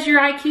it says your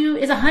IQ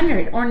is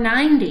 100 or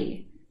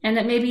 90, and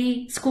that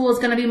maybe school is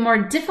going to be more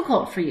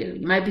difficult for you.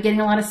 You might be getting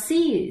a lot of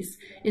C's.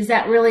 Is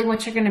that really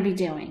what you're going to be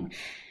doing?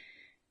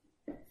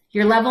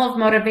 Your level of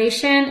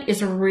motivation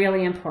is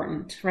really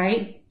important,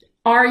 right?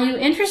 Are you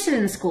interested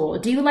in school?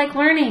 Do you like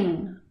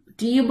learning?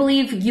 Do you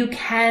believe you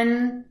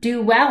can do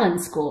well in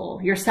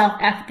school? Your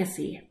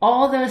self-efficacy,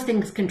 all those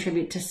things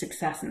contribute to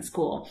success in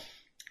school.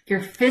 Your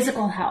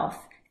physical health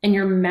and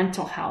your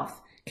mental health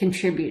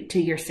contribute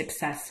to your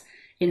success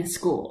in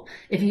school.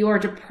 If you are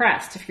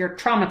depressed, if you're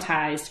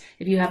traumatized,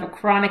 if you have a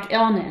chronic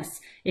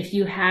illness, if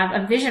you have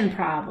a vision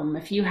problem,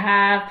 if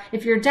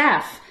you're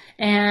deaf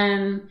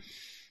and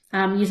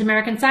use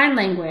American Sign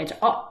Language,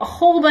 a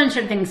whole bunch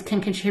of things can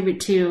contribute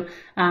to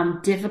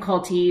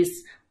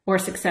difficulties or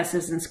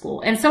successes in school,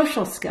 and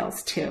social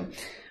skills too,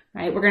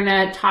 right? We're going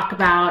to talk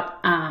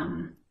about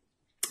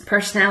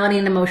personality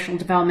and emotional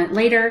development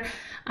later.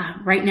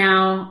 Right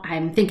now,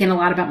 I'm thinking a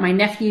lot about my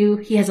nephew.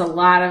 He has a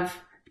lot of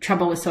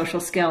trouble with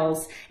social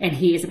skills, and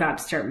he is about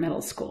to start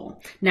middle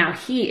school. Now,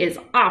 he is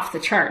off the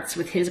charts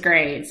with his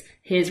grades.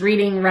 His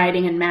reading,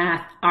 writing, and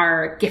math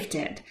are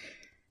gifted,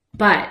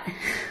 but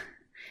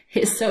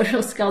his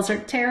social skills are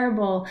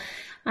terrible.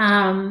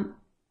 And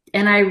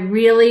I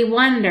really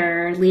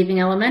wonder,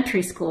 leaving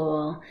elementary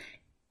school,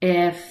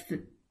 if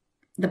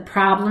the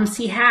problems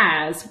he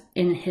has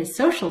in his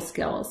social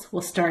skills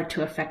will start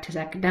to affect his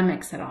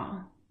academics at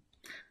all.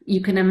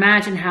 You can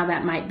imagine how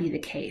that might be the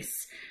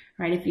case,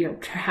 right? If you're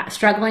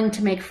struggling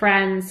to make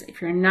friends,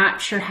 if you're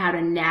not sure how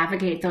to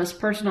navigate those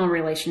personal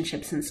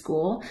relationships in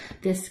school,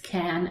 this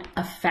can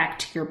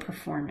affect your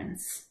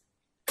performance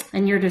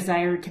and your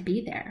desire to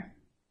be there.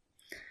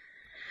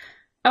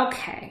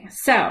 Okay,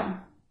 so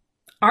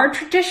our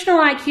traditional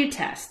IQ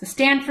tests, the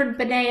Stanford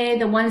Binet,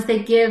 the ones they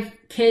give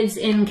kids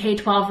in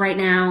K-12 right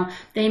now,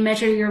 they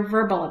measure your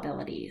verbal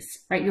abilities,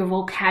 right? Your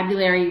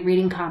vocabulary,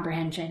 reading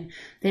comprehension.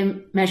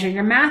 They measure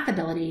your math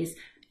abilities,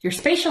 your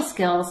spatial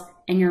skills,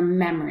 and your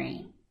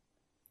memory.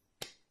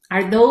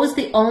 Are those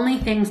the only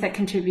things that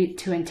contribute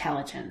to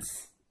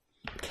intelligence?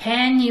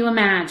 Can you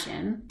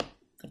imagine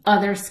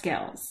other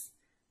skills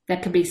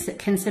that could be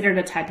considered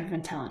a type of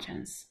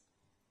intelligence?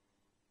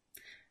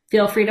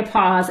 Feel free to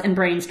pause and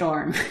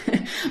brainstorm.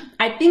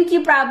 I think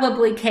you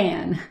probably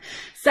can.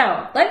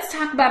 So let's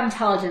talk about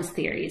intelligence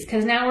theories,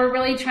 because now we're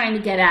really trying to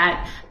get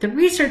at the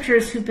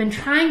researchers who've been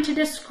trying to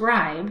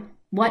describe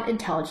what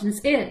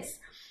intelligence is.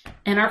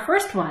 And our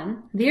first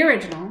one, the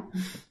original,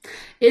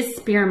 is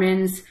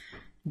Spearman's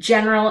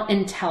general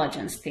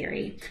intelligence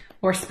theory,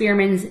 or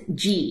Spearman's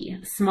G,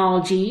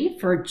 small g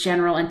for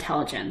general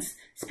intelligence.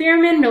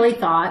 Spearman really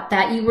thought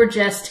that you were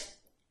just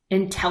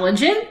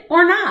intelligent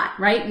or not,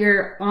 right?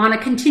 You're on a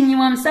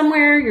continuum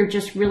somewhere. You're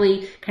just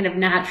really kind of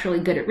naturally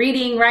good at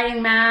reading,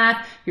 writing,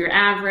 math. You're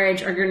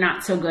average, or you're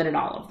not so good at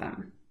all of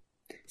them.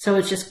 So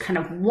it's just kind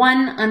of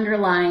one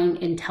underlying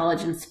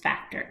intelligence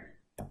factor.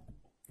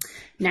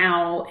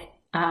 Now,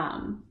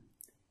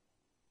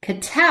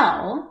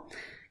 Cattell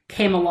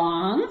came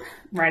along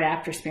right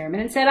after Spearman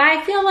and said,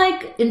 I feel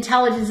like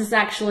intelligence is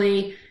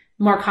actually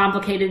more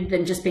complicated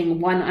than just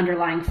being one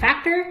underlying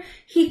factor.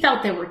 He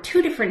felt there were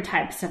two different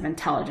types of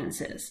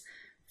intelligences: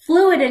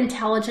 fluid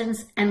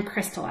intelligence and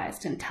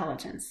crystallized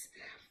intelligence.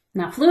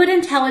 Now, fluid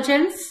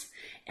intelligence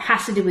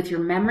has to do with your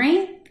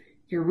memory,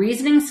 your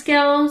reasoning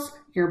skills,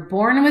 you're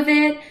born with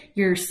it,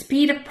 your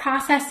speed of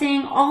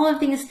processing, all of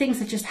these things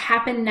that just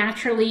happen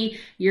naturally.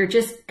 You're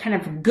just kind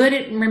of good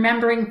at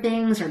remembering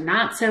things or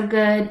not so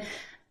good.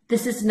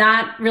 This is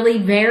not really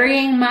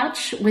varying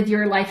much with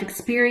your life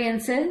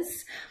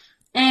experiences,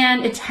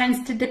 and it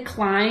tends to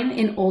decline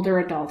in older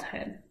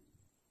adulthood.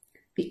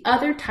 The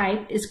other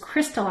type is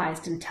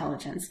crystallized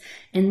intelligence.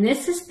 And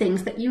this is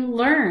things that you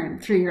learn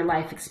through your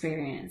life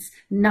experience,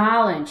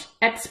 knowledge,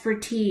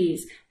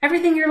 expertise,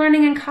 everything you're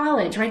learning in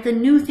college, right? The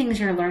new things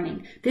you're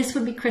learning. This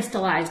would be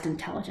crystallized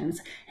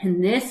intelligence.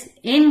 And this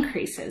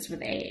increases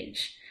with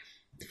age.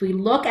 If we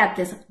look at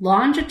this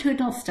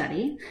longitudinal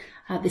study,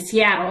 the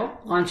Seattle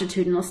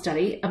longitudinal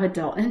study of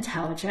adult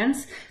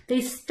intelligence,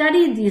 they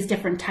studied these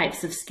different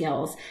types of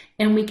skills,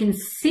 and we can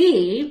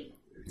see,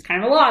 it's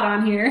kind of a lot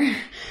on here.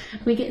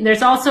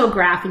 There's also a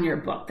graph in your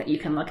book that you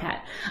can look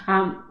at.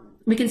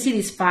 We can see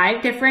these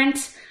 5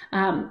 different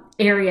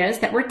areas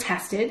that were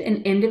tested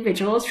in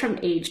individuals from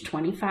age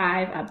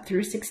 25 up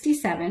through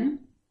 67.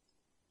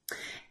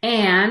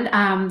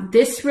 And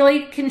this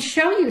really can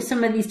show you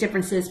some of these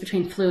differences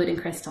between fluid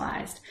and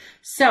crystallized.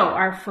 So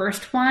our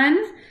first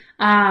one,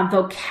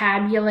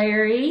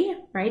 vocabulary,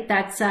 right?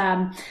 That's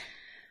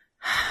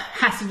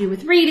has to do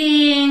with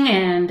reading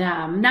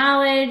and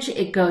knowledge.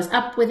 It goes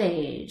up with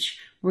age.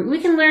 We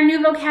can learn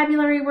new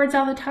vocabulary words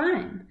all the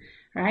time,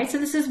 right? So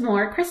this is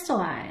more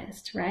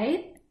crystallized,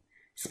 right?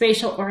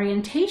 Spatial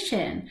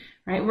orientation,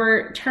 right?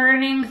 We're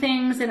turning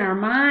things in our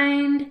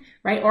mind,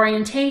 right?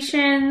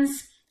 Orientations,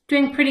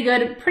 doing pretty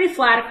good, pretty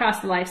flat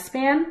across the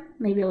lifespan,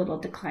 maybe a little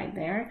decline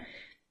there.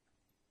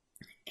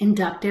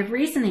 Inductive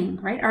reasoning,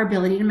 right? Our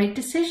ability to make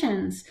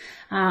decisions,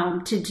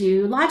 to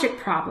do logic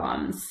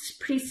problems,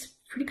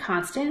 pretty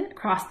constant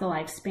across the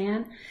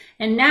lifespan.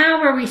 And now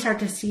where we start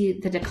to see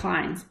the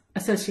declines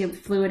associated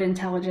with fluid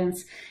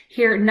intelligence.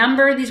 Here,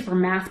 these were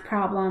math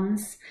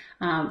problems,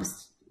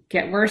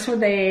 get worse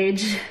with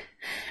age,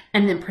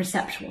 and then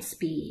perceptual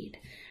speed,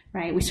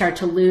 right? We start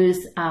to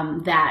lose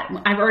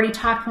that. I've already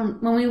talked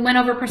when we went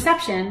over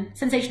perception,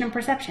 sensation and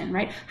perception,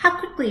 right? How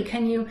quickly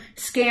can you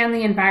scan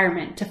the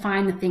environment to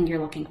find the thing you're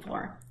looking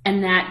for?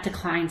 And that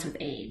declines with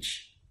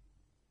age.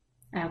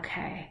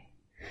 Okay.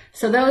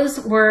 So those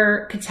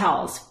were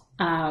Cattell's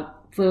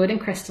fluid and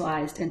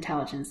crystallized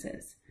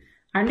intelligences.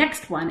 Our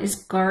next one is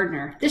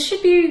Gardner. This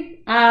should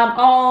be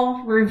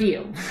all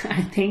review,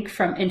 I think,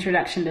 from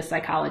Introduction to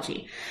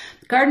Psychology.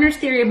 Gardner's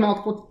theory of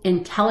multiple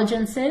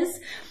intelligences.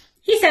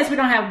 He says we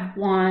don't have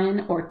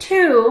 1 or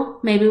 2,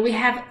 maybe we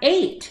have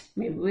 8,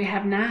 maybe we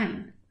have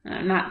 9.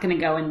 I'm not going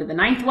to go into the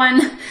 9th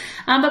one,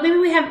 but maybe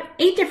we have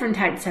 8 different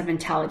types of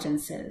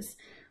intelligences.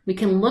 We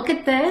can look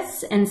at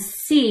this and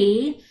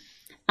see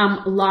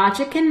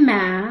logic and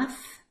math,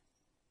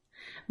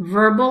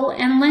 verbal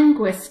and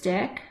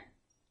linguistic,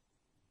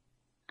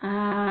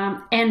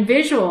 and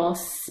visual,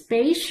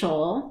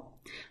 spatial.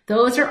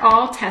 Those are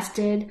all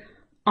tested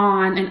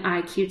on an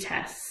IQ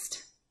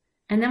test.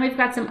 And then we've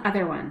got some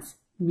other ones.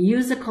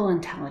 Musical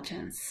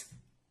intelligence,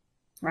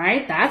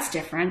 right? That's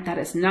different. That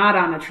is not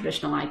on a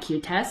traditional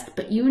IQ test,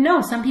 but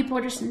some people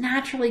are just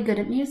naturally good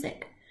at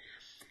music.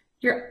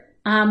 Your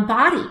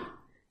body,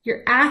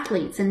 your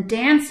athletes and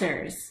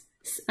dancers,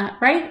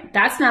 right?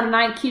 That's not an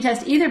IQ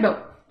test either,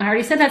 but I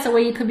already said that's a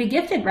way you could be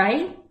gifted,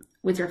 right?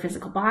 With your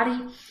physical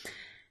body.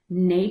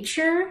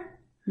 Nature.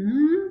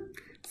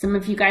 Some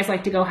of you guys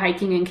like to go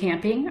hiking and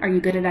camping. Are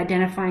you good at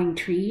identifying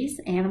trees,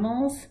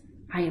 animals?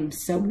 I am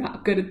so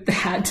not good at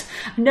that.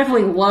 I'm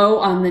definitely low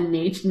on the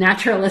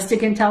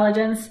naturalistic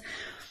intelligence.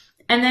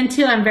 And then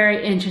 2, I'm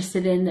very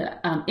interested in the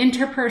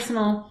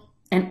interpersonal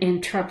and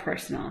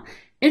intrapersonal.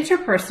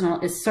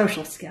 Interpersonal is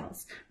social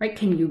skills, right?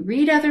 Can you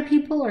read other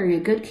people? Are you a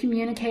good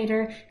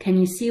communicator? Can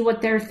you see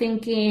what they're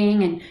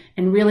thinking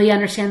and really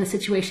understand the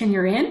situation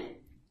you're in?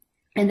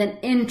 And then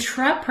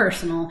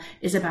intrapersonal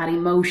is about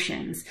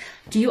emotions.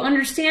 Do you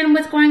understand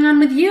what's going on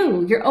with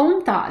you? Your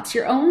own thoughts,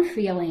 your own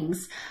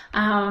feelings.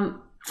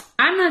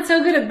 I'm not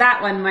so good at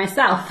that one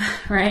myself,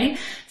 right?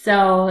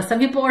 So some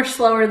people are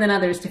slower than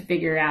others to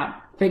figure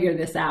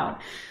this out.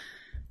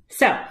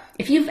 So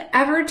if you've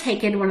ever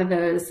taken one of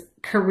those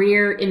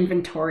career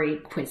inventory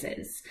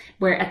quizzes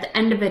where at the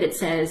end of it, it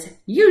says,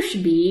 you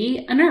should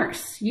be a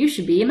nurse, you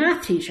should be a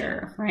math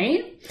teacher,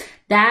 right?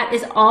 That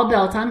is all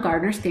built on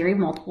Gardner's theory of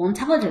multiple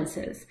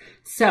intelligences.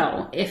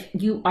 So if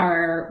you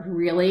are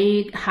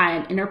really high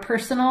in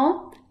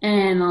interpersonal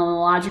and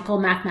logical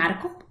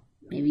mathematical,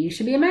 maybe you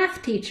should be a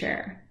math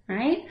teacher,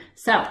 right?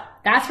 So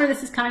that's where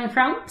this is coming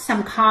from,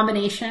 some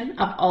combination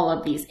of all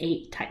of these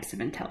 8 types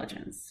of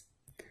intelligence.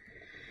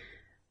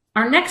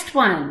 Our next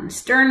one,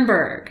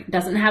 Sternberg,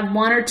 doesn't have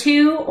 1 or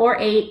 2 or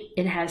 8.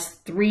 It has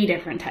 3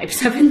 different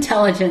types of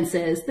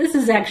intelligences. This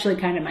is actually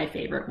kind of my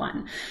favorite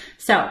one.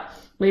 So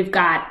we've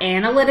got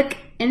analytic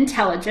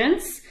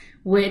intelligence,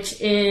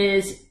 which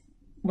is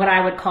what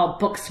I would call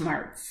book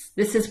smarts.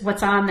 This is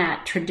what's on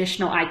that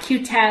traditional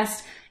IQ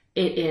test.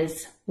 It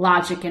is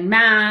logic and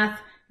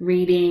math,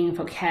 reading,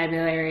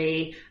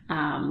 vocabulary,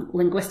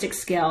 linguistic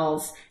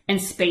skills,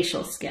 and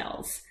spatial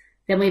skills.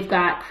 Then we've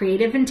got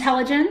creative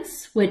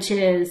intelligence, which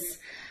is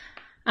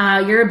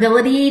your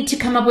ability to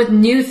come up with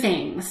new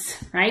things,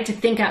 right? To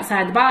think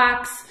outside the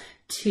box,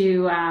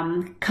 to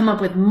come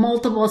up with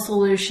multiple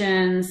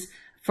solutions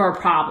for a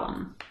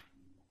problem.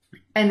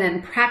 And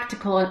then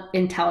practical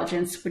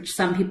intelligence, which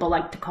some people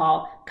like to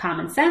call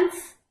common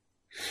sense.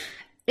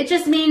 It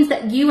just means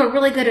that you are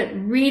really good at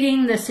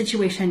reading the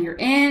situation you're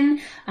in.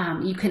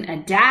 You can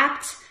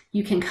adapt.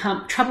 You can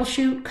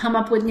troubleshoot, come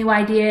up with new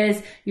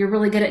ideas. You're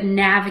really good at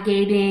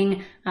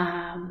navigating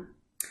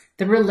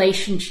the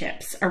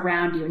relationships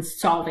around you and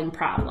solving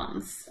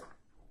problems.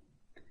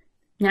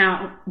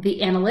 Now,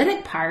 the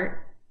analytic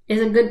part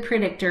is a good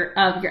predictor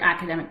of your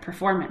academic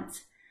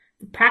performance.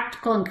 The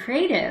practical and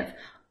creative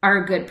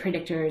are good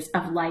predictors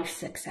of life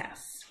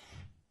success.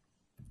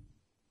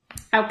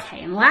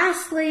 Okay, and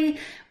lastly,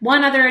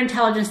 one other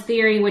intelligence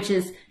theory, which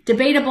is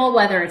debatable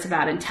whether it's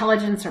about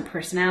intelligence or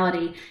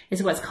personality,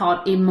 is what's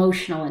called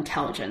emotional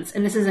intelligence.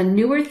 And this is a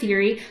newer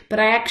theory, but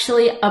I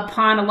actually,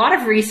 upon a lot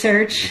of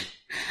research,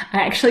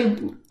 I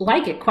actually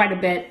like it quite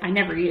a bit. I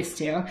never used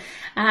to.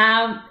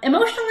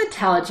 Emotional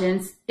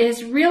intelligence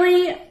is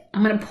really,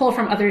 I'm going to pull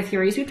from other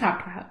theories we've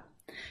talked about.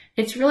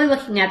 It's really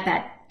looking at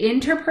that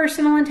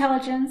interpersonal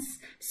intelligence,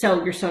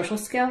 so your social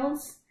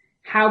skills.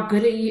 How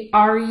good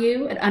are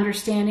you at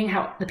understanding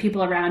how the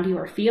people around you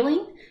are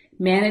feeling,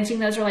 managing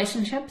those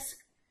relationships?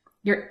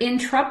 Your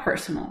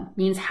intrapersonal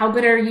means how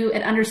good are you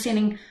at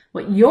understanding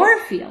what you're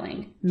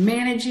feeling,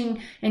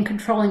 managing and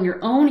controlling your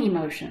own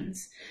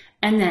emotions.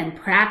 And then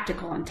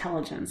practical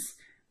intelligence,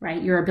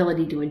 right? Your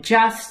ability to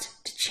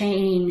adjust, to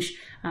change,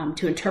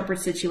 to interpret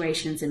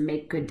situations and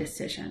make good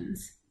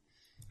decisions.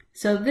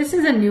 So this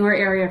is a newer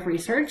area of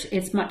research.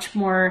 It's much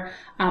more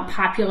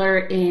popular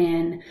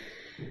in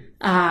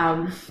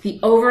the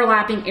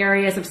overlapping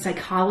areas of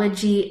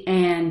psychology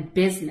and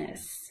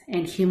business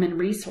and human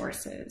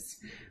resources,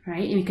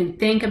 right? And you can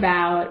think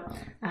about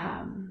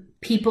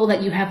people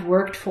that you have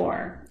worked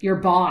for, your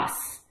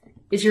boss.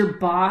 Is your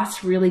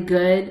boss really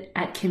good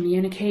at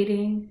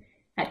communicating,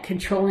 at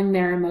controlling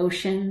their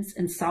emotions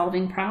and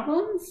solving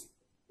problems?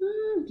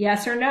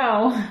 Yes or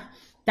no?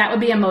 That would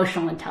be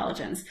emotional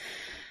intelligence.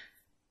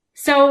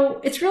 So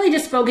it's really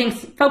just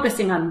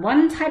focusing on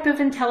one type of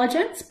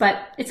intelligence, but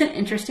it's an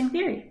interesting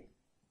theory.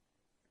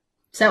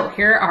 So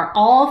here are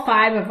all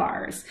 5 of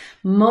ours.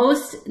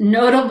 Most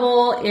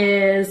notable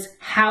is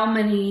how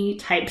many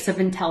types of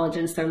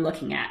intelligence they're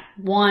looking at.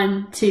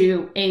 1,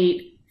 2,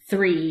 8,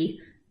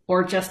 3,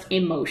 or just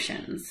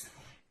emotions.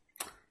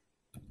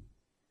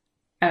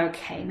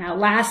 Okay, now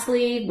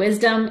lastly,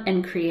 wisdom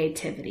and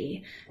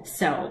creativity.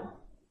 So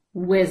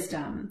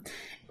wisdom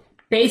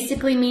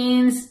basically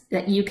means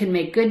that you can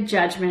make good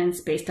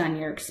judgments based on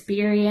your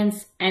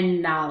experience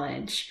and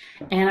knowledge.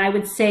 And I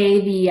would say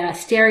the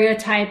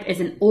stereotype is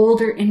an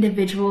older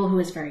individual who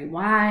is very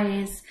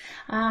wise.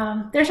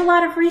 There's a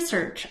lot of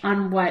research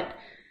on what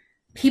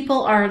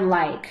people are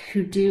like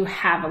who do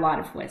have a lot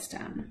of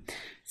wisdom.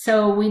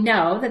 So we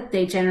know that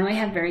they generally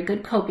have very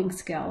good coping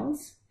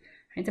skills,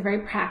 right? They're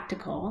very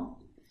practical.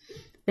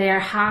 They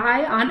are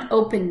high on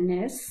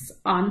openness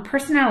on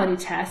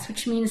personality tests,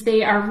 which means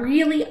they are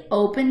really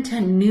open to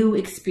new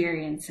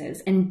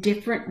experiences and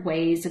different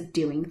ways of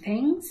doing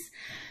things.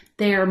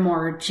 They are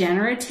more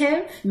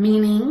generative,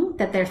 meaning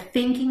that they're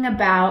thinking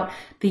about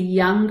the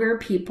younger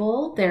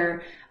people,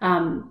 their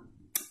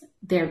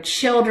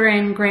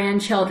children,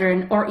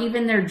 grandchildren, or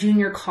even their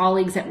junior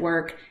colleagues at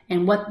work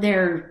and what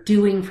they're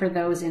doing for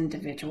those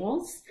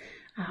individuals.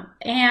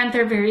 And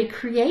they're very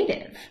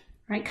creative,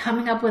 right?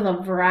 Coming up with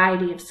a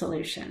variety of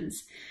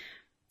solutions.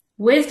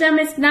 Wisdom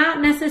is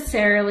not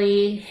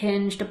necessarily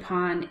hinged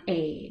upon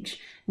age.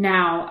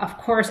 Now, of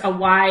course, a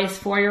wise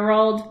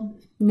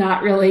 4-year-old,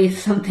 not really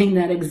something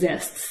that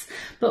exists.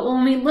 But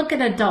when we look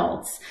at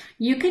adults,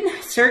 you can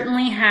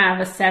certainly have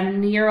a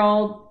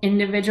 70-year-old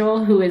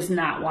individual who is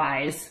not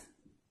wise.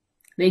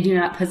 They do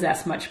not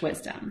possess much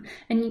wisdom.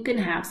 And you can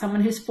have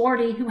someone who's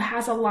 40 who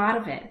has a lot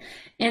of it.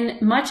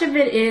 And much of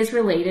it is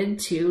related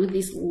to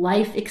these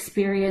life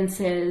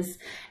experiences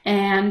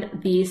and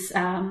these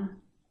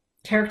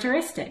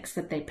characteristics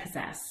that they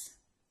possess.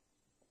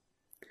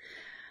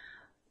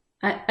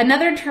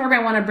 Another term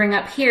I want to bring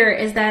up here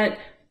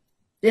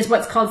is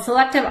what's called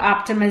selective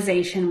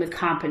optimization with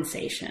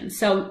compensation.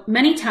 So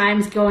many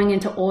times going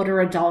into older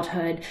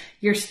adulthood,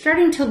 you're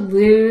starting to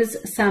lose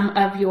some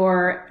of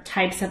your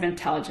types of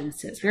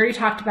intelligences. We already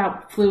talked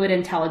about fluid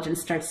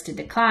intelligence starts to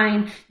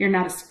decline. You're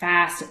not as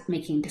fast at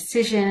making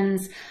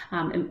decisions.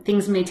 And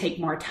things may take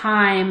more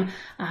time.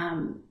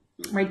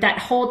 Right? That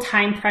whole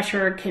time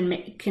pressure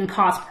can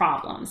cause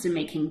problems in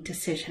making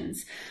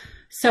decisions.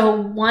 So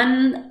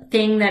one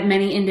thing that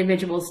many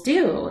individuals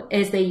do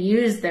is they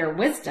use their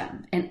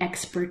wisdom and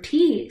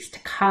expertise to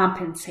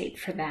compensate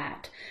for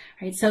that,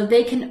 right? So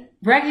they can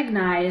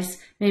recognize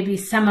maybe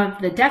some of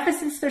the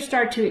deficits they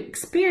start to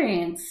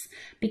experience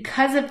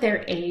because of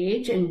their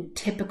age and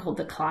typical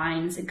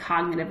declines in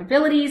cognitive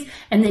abilities,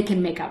 and they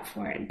can make up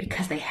for it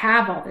because they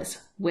have all this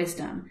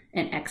wisdom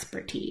and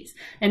expertise.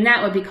 And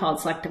that would be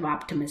called selective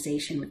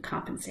optimization with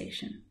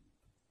compensation.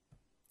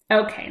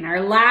 Okay, and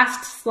our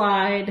last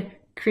slide,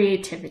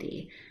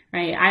 creativity,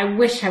 right? I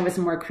wish I was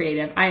more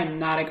creative. I am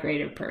not a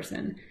creative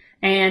person.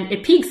 And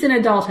it peaks in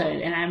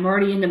adulthood, and I'm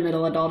already into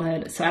middle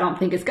adulthood, so I don't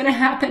think it's going to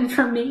happen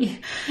for me.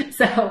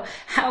 So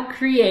how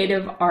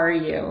creative are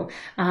you?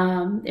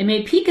 It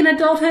may peak in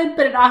adulthood,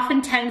 but it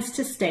often tends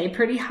to stay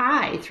pretty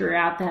high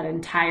throughout that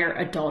entire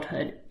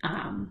adulthood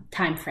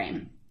time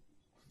frame.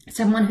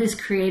 Someone who's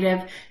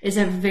creative is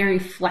a very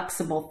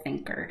flexible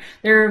thinker.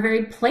 They're a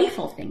very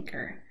playful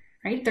thinker.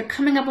 Right? They're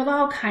coming up with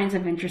all kinds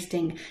of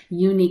interesting,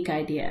 unique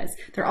ideas.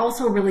 They're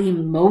also really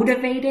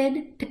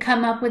motivated to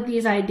come up with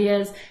these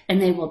ideas,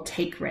 and they will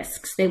take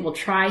risks. They will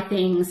try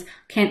things.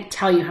 Can't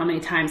tell you how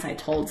many times I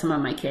told some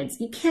of my kids,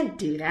 you can't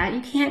do that.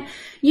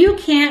 You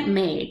can't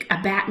make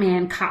a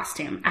Batman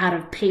costume out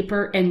of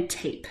paper and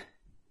tape.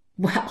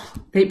 Well,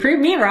 they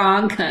proved me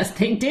wrong because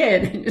they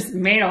did. They just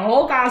made a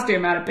whole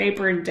costume out of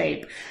paper and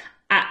tape.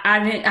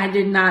 I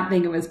did not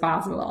think it was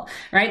possible,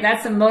 right?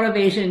 That's the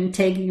motivation,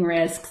 taking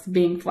risks,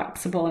 being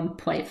flexible and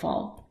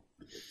playful.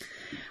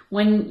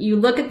 When you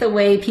look at the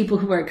way people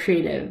who are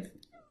creative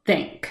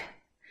think,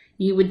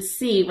 you would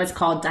see what's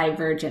called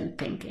divergent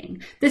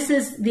thinking. This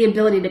is the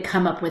ability to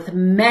come up with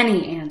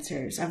many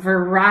answers, a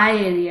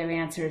variety of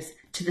answers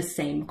to the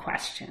same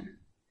question.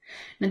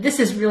 Now, this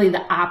is really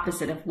the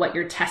opposite of what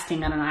you're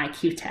testing on an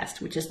IQ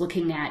test, which is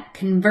looking at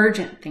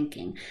convergent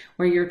thinking,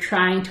 where you're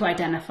trying to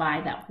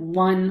identify that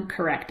one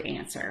correct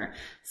answer.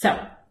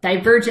 So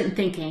divergent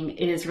thinking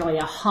is really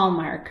a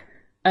hallmark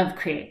of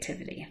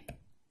creativity.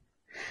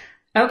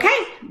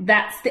 Okay,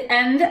 that's the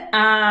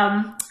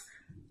end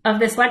of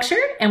this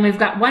lecture, and we've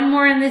got one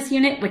more in this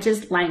unit, which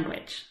is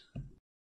language.